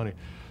bag of money.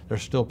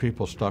 There's still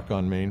people stuck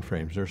on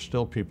mainframes. There's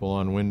still people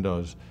on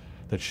Windows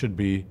that should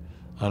be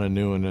on a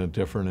new and a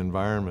different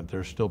environment.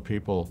 There's still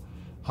people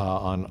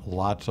on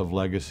lots of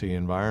legacy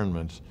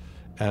environments.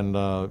 And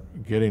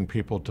getting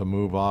people to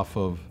move off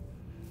of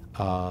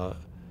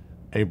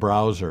a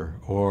browser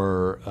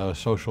or a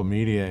social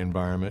media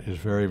environment is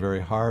very,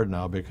 very hard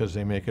now, because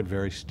they make it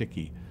very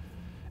sticky.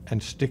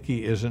 And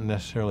sticky isn't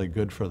necessarily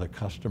good for the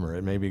customer.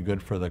 It may be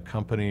good for the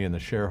company and the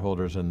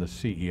shareholders and the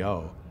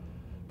CEO,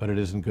 but it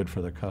isn't good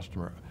for the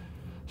customer.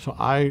 So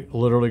I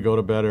literally go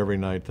to bed every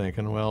night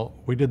thinking, well,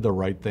 we did the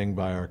right thing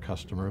by our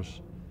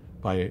customers.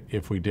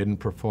 If we didn't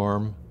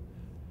perform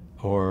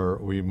or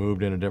we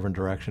moved in a different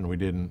direction, we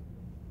didn't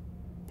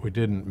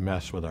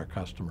mess with our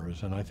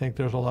customers. And I think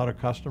there's a lot of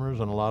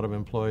customers and a lot of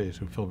employees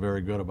who feel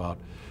very good about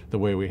the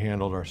way we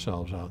handled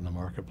ourselves out in the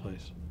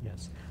marketplace.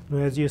 Yes.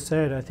 Well, as you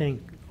said, I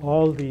think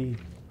all the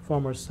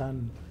former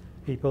Sun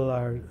people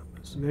are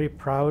very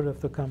proud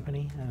of the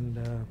company,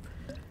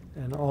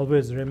 and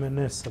always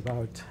reminisce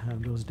about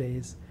those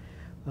days.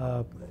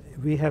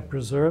 We have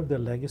preserved the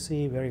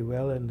legacy very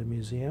well in the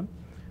museum.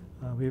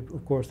 We,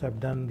 of course, have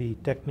done the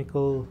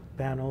technical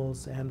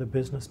panels and the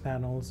business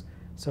panels,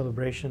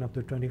 celebration of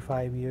the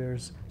 25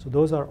 years. So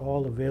those are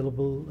all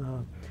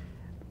available.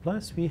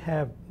 Plus, we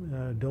have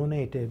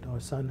donated, or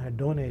Sun had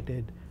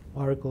donated,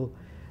 Oracle,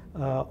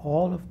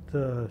 all of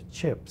the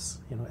chips,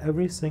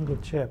 every single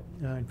chip,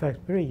 in fact,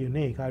 very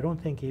unique. I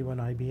don't think even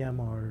IBM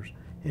or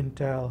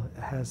Intel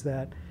has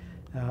that.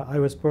 I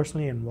was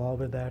personally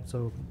involved with that,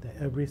 so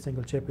every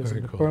single chip is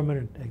in a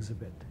permanent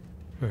exhibit.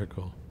 Very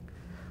cool.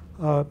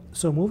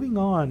 So moving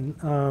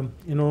on,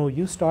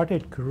 you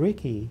started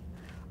Curriki.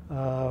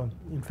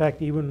 In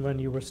fact, even when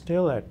you were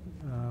still at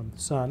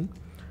Sun.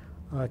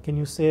 Can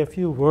you say a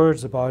few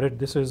words about it?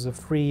 This is a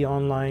free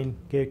online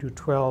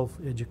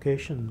K-12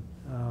 education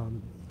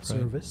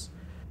service.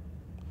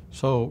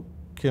 So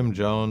Kim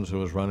Jones, who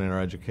was running our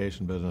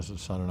education business at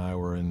Sun, and I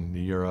were in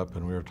Europe,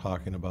 and we were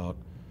talking about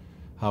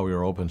how we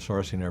were open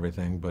sourcing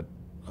everything, but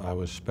I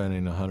was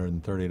spending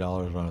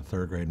 $130 on a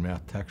third grade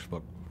math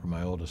textbook for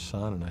my oldest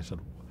son, and I said,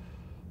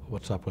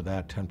 what's up with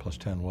that? 10 plus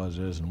 10 was,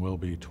 is, and will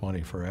be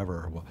 20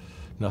 forever. Well,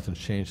 nothing's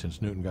changed since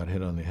Newton got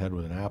hit on the head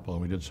with an apple,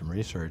 and we did some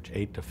research.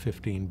 $8 to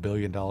 $15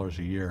 billion a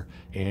year,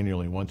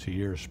 annually, once a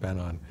year, spent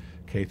on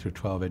K through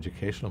 12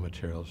 educational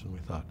materials, and we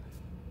thought,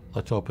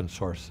 let's open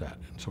source that.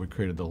 And so we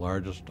created the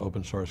largest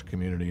open source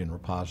community and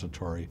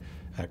repository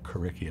at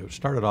Curriki. It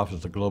started off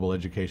as the Global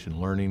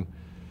Education Learning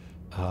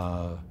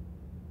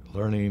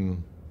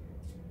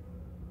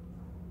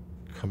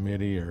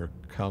Committee or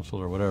Council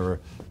or whatever,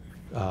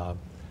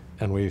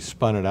 and we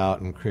spun it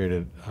out and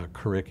created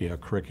Curriki, a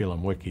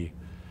curriculum wiki.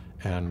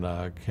 And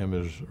Kim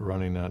is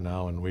running that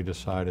now, and we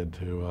decided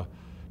to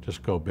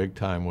just go big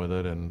time with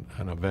it, and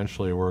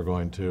eventually we're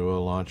going to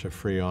launch a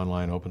free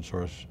online open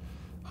source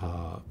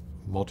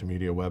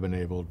multimedia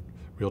web-enabled,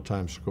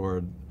 real-time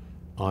scored,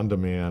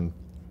 on-demand,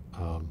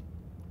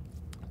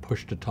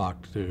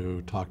 push-to-talk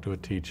to a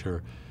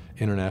teacher,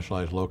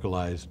 internationalized,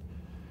 localized,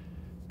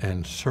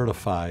 and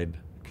certified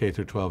K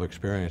through 12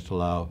 experience to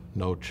allow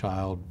no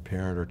child,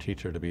 parent, or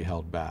teacher to be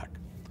held back.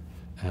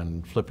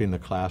 And flipping the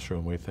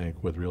classroom, we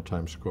think, with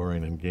real-time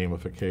scoring and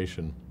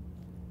gamification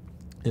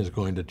is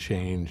going to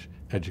change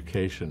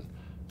education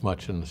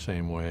much in the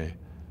same way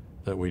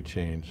that we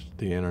changed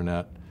the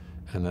internet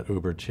and that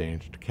Uber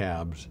changed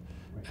cabs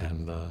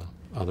and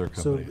other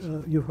companies.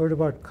 So you've heard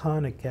about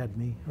Khan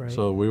Academy, right?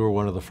 So we were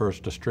one of the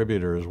first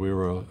distributors.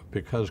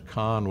 Because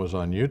Khan was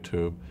on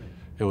YouTube,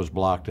 it was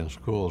blocked in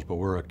schools, but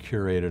we're a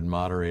curated,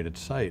 moderated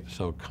site,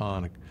 so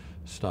Khan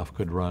stuff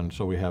could run.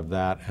 So we have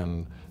that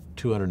and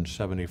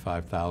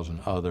 275,000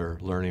 other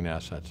learning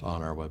assets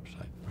on our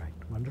website. Right,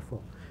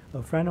 wonderful.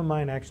 A friend of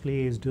mine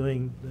actually is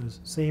doing the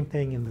same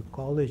thing in the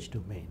college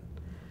domain.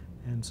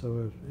 And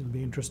so it'll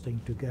be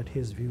interesting to get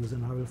his views,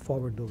 and I will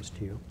forward those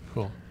to you.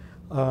 Cool.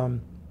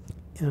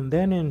 And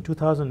then in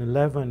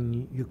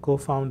 2011, you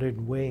co-founded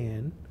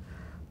Wayin,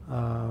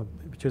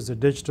 which is a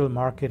digital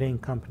marketing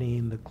company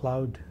in the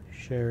cloud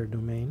share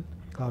domain,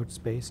 cloud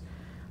space,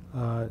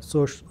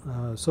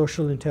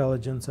 social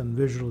intelligence and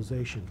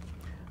visualization.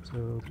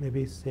 So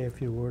maybe say a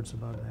few words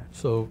about that.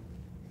 So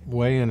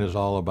Wayin is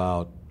all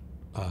about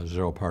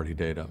zero-party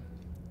data.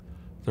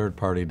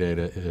 Third-party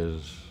data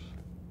is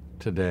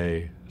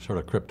today sort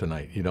of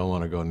kryptonite. You don't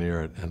want to go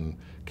near it, and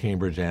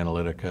Cambridge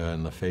Analytica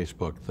and the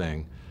Facebook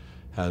thing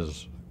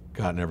has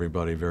gotten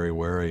everybody very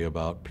wary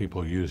about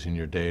people using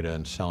your data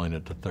and selling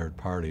it to third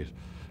parties.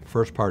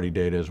 First-party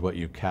data is what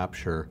you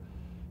capture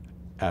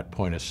at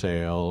point of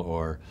sale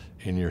or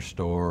in your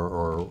store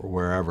or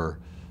wherever,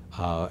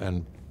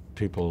 and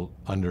people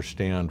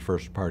understand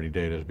first-party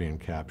data is being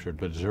captured,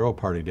 but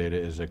zero-party data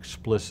is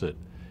explicit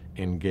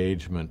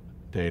engagement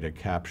data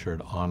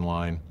captured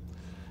online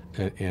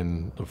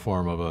in the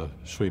form of a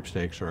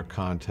sweepstakes or a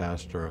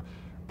contest or a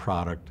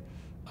product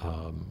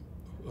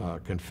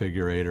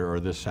configurator or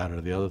this, that,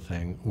 or the other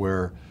thing,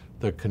 where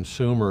the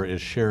consumer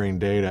is sharing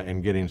data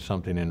and getting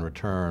something in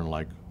return,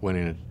 like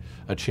winning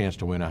a chance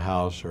to win a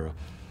house or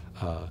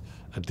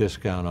a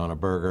discount on a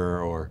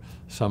burger or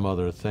some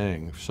other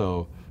thing.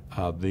 So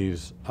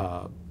these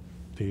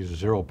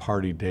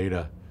zero-party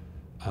data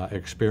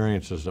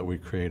experiences that we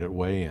create at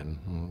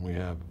Wayin, we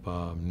have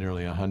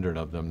nearly 100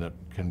 of them that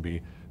can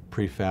be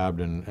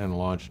prefabbed and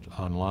launched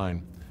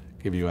online,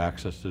 give you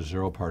access to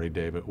zero-party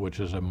data, which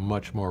is a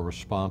much more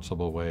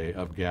responsible way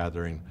of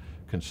gathering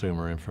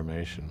consumer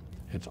information.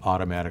 It's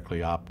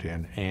automatically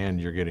opt-in, and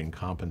you're getting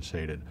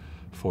compensated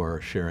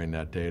for sharing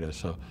that data.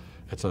 So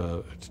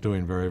it's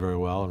doing very, very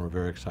well, and we're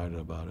very excited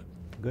about it.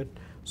 Good.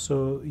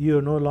 So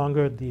you're no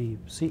longer the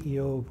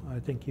CEO. I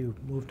think you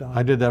moved on.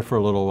 I did that for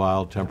a little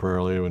while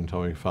temporarily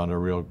until we found a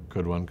real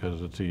good one,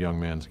 because it's a young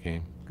man's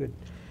game. Good.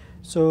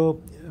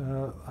 So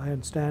I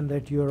understand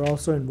that you're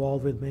also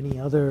involved with many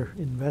other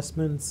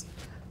investments.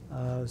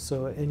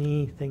 So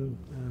anything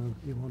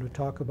you want to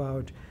talk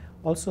about?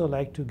 Also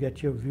like to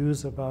get your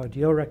views about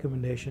your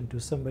recommendation to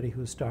somebody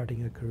who's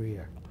starting a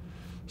career.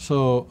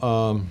 So,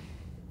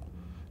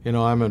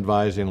 I'm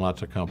advising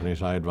lots of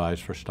companies. I advise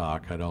for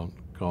stock. I don't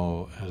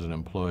go as an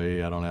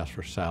employee. I don't ask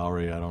for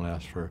salary. I don't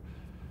ask for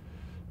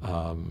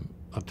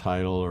a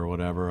title or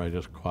whatever. I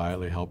just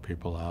quietly help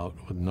people out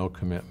with no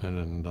commitment,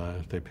 and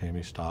if they pay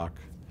me stock,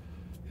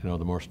 the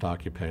more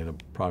stock you pay,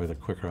 probably the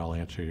quicker I'll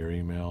answer your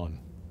email, and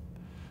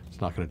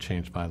it's not going to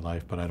change my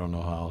life, but I don't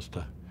know how else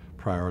to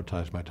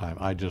prioritize my time.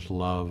 I just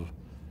love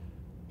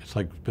it's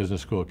like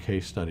business school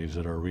case studies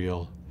that are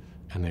real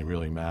and they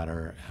really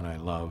matter, and I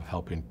love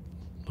helping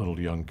little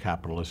young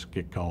capitalists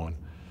get going,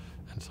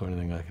 and so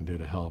anything I can do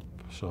to help.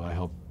 So I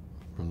help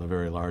from the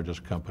very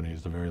largest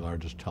companies, the very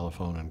largest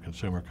telephone and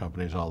consumer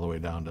companies, all the way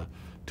down to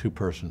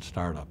two-person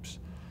startups.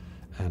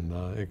 And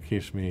it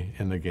keeps me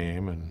in the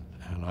game,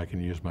 and I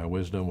can use my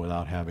wisdom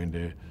without having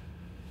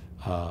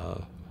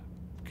to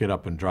get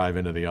up and drive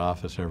into the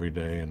office every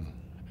day and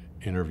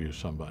interview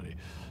somebody.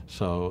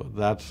 So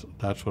that's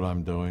what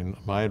I'm doing.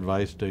 My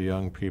advice to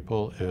young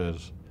people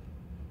is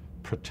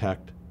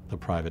protect the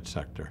private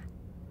sector.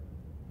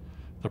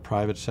 The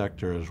private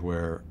sector is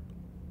where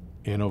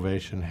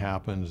innovation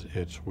happens.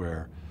 It's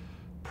where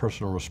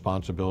personal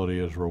responsibility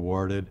is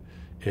rewarded.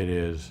 It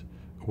is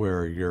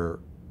where you're,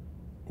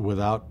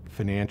 without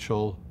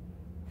financial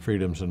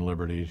freedoms and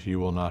liberties, you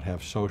will not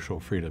have social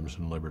freedoms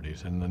and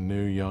liberties. And the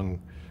new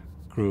young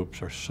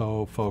groups are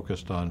so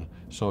focused on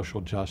social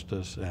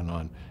justice and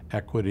on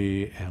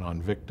equity and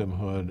on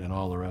victimhood and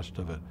all the rest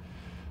of it.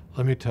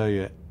 Let me tell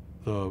you,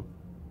 the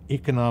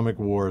economic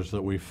wars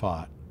that we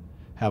fought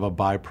have a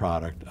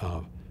byproduct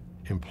of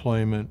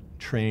employment,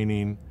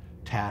 training,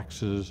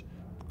 taxes,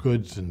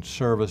 goods and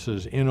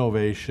services,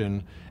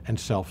 innovation, and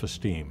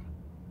self-esteem.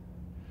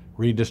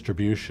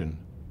 Redistribution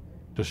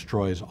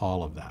destroys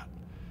all of that.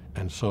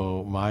 And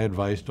so my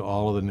advice to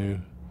all of the new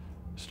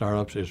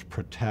startups is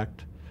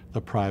protect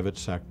the private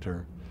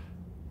sector,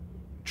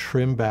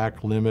 trim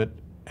back, limit,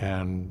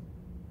 and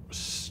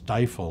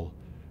stifle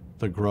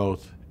the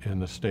growth in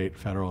the state,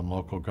 federal, and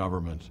local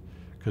governments,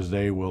 because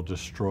they will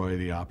destroy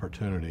the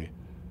opportunity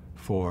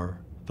for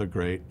the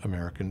great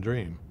American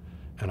dream.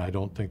 And I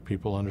don't think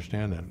people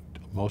understand that.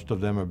 Most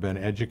of them have been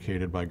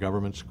educated by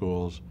government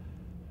schools,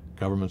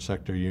 government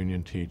sector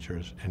union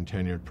teachers, and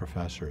tenured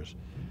professors.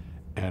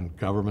 And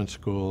government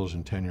schools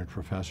and tenured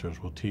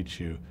professors will teach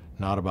you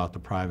not about the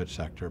private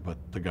sector, but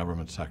the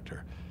government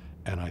sector.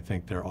 And I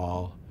think they're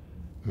all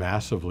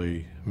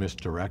massively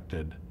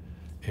misdirected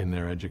in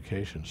their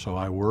education. So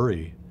I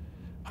worry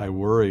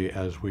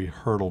as we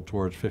hurtle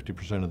towards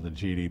 50% of the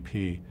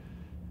GDP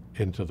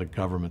into the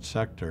government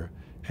sector,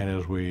 and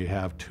as we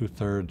have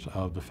 2/3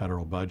 of the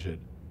federal budget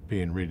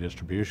being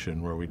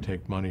redistribution, where we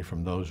take money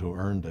from those who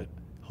earned it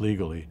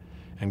legally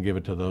and give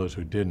it to those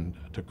who didn't,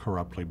 to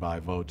corruptly buy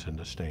votes and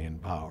to stay in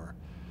power.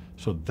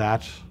 So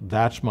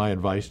that's my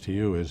advice to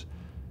you, is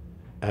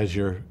as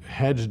your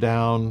head's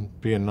down,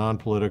 being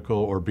non-political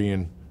or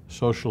being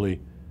socially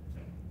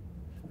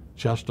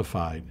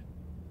justified,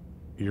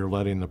 you're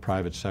letting the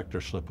private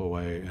sector slip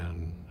away,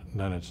 and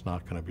then it's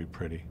not going to be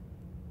pretty.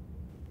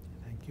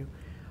 Thank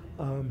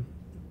you.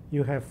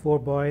 You have 4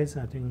 boys.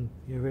 I think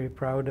you're very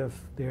proud of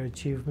their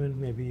achievement.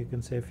 Maybe you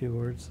can say a few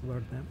words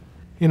about them.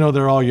 You know,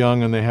 they're all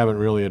young and they haven't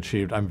really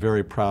achieved. I'm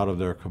very proud of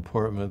their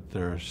comportment,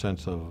 their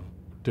sense of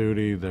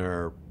duty,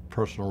 their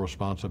personal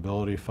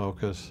responsibility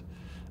focus.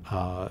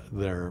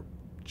 They're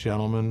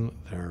gentlemen,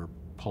 they're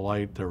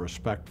polite, they're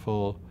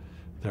respectful,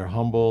 they're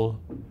humble,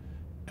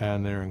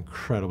 and they're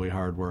incredibly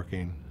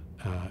hardworking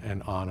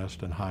and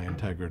honest and high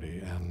integrity.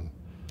 And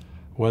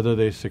whether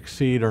they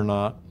succeed or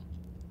not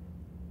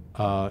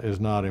is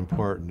not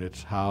important.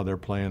 It's how they're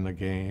playing the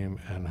game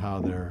and how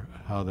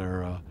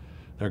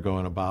they're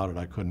going about it.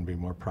 I couldn't be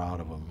more proud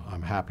of them.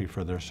 I'm happy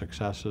for their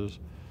successes,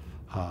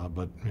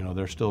 but you know,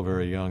 they're still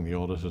very young. The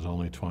oldest is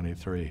only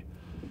 23.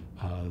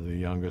 The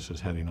youngest is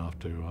heading off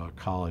to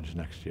college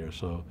next year.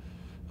 So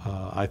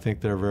I think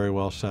they're very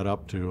well set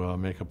up to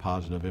make a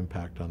positive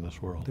impact on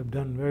this world. They've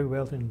done very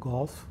well in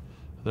golf.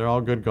 They're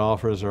all good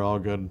golfers. They're all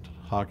good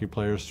hockey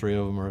players. 3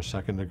 of them are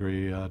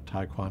second-degree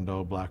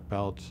Taekwondo black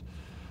belts.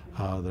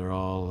 They're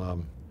all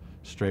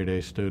straight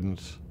A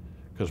students,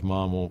 because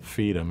mom won't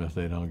feed them if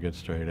they don't get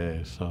straight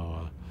A's.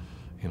 So,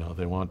 you know,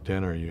 they want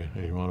dinner.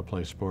 You want to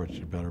play sports,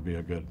 you better be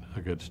a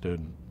good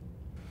student.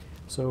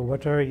 So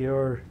what are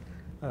your,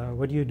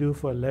 what do you do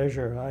for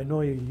leisure? I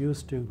know you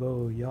used to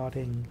go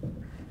yachting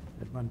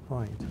at one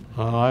point.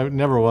 I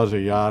never was a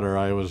yachter.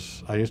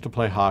 I used to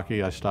play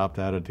hockey. I stopped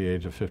that at the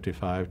age of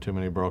 55. Too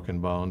many broken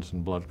bones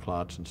and blood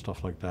clots and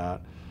stuff like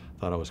that.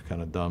 Thought I was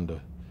kind of dumb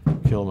to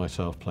kill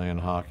myself playing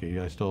hockey.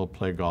 I still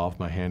play golf.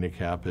 My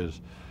handicap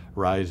is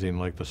rising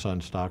like the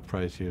Sun stock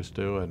price used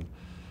to, and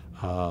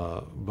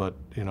but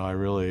you know,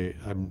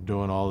 I'm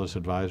doing all this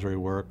advisory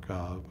work.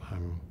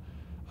 I'm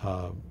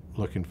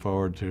looking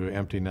forward to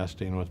empty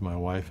nesting with my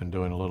wife and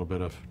doing a little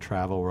bit of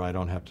travel where I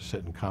don't have to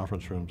sit in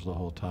conference rooms the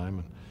whole time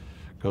and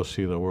go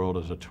see the world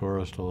as a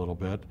tourist a little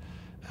bit.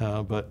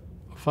 But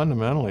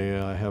fundamentally,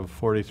 I have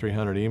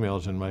 4,300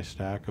 emails in my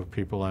stack of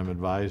people I'm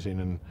advising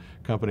and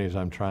companies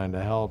I'm trying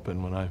to help.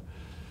 And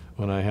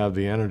when I have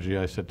the energy,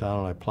 I sit down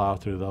and I plow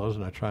through those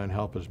and I try and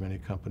help as many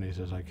companies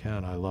as I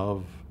can. I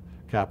love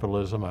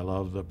capitalism. I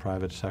love the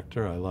private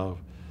sector. I love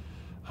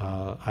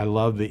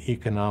the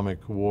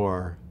economic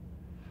war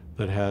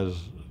that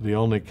has the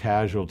only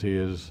casualty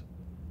is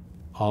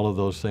all of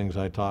those things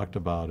I talked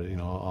about. You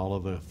know, all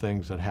of the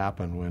things that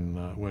happen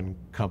when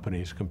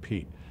companies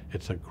compete.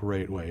 It's a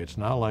great way. It's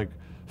not like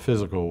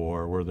physical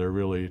war where there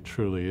really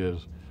truly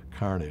is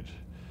carnage.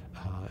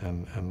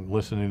 and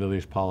listening to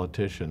these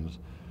politicians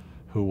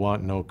who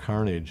want no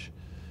carnage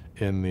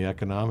in the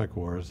economic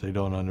wars. They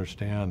don't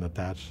understand that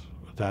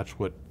that's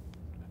what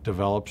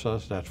develops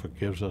us, that's what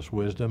gives us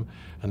wisdom,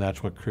 and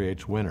that's what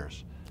creates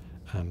winners.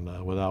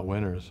 And without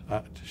winners,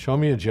 show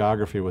me a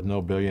geography with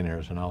no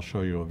billionaires and I'll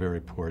show you a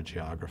very poor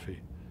geography.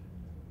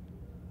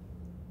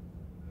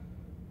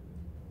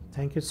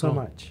 Thank you so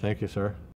much. Thank you, sir.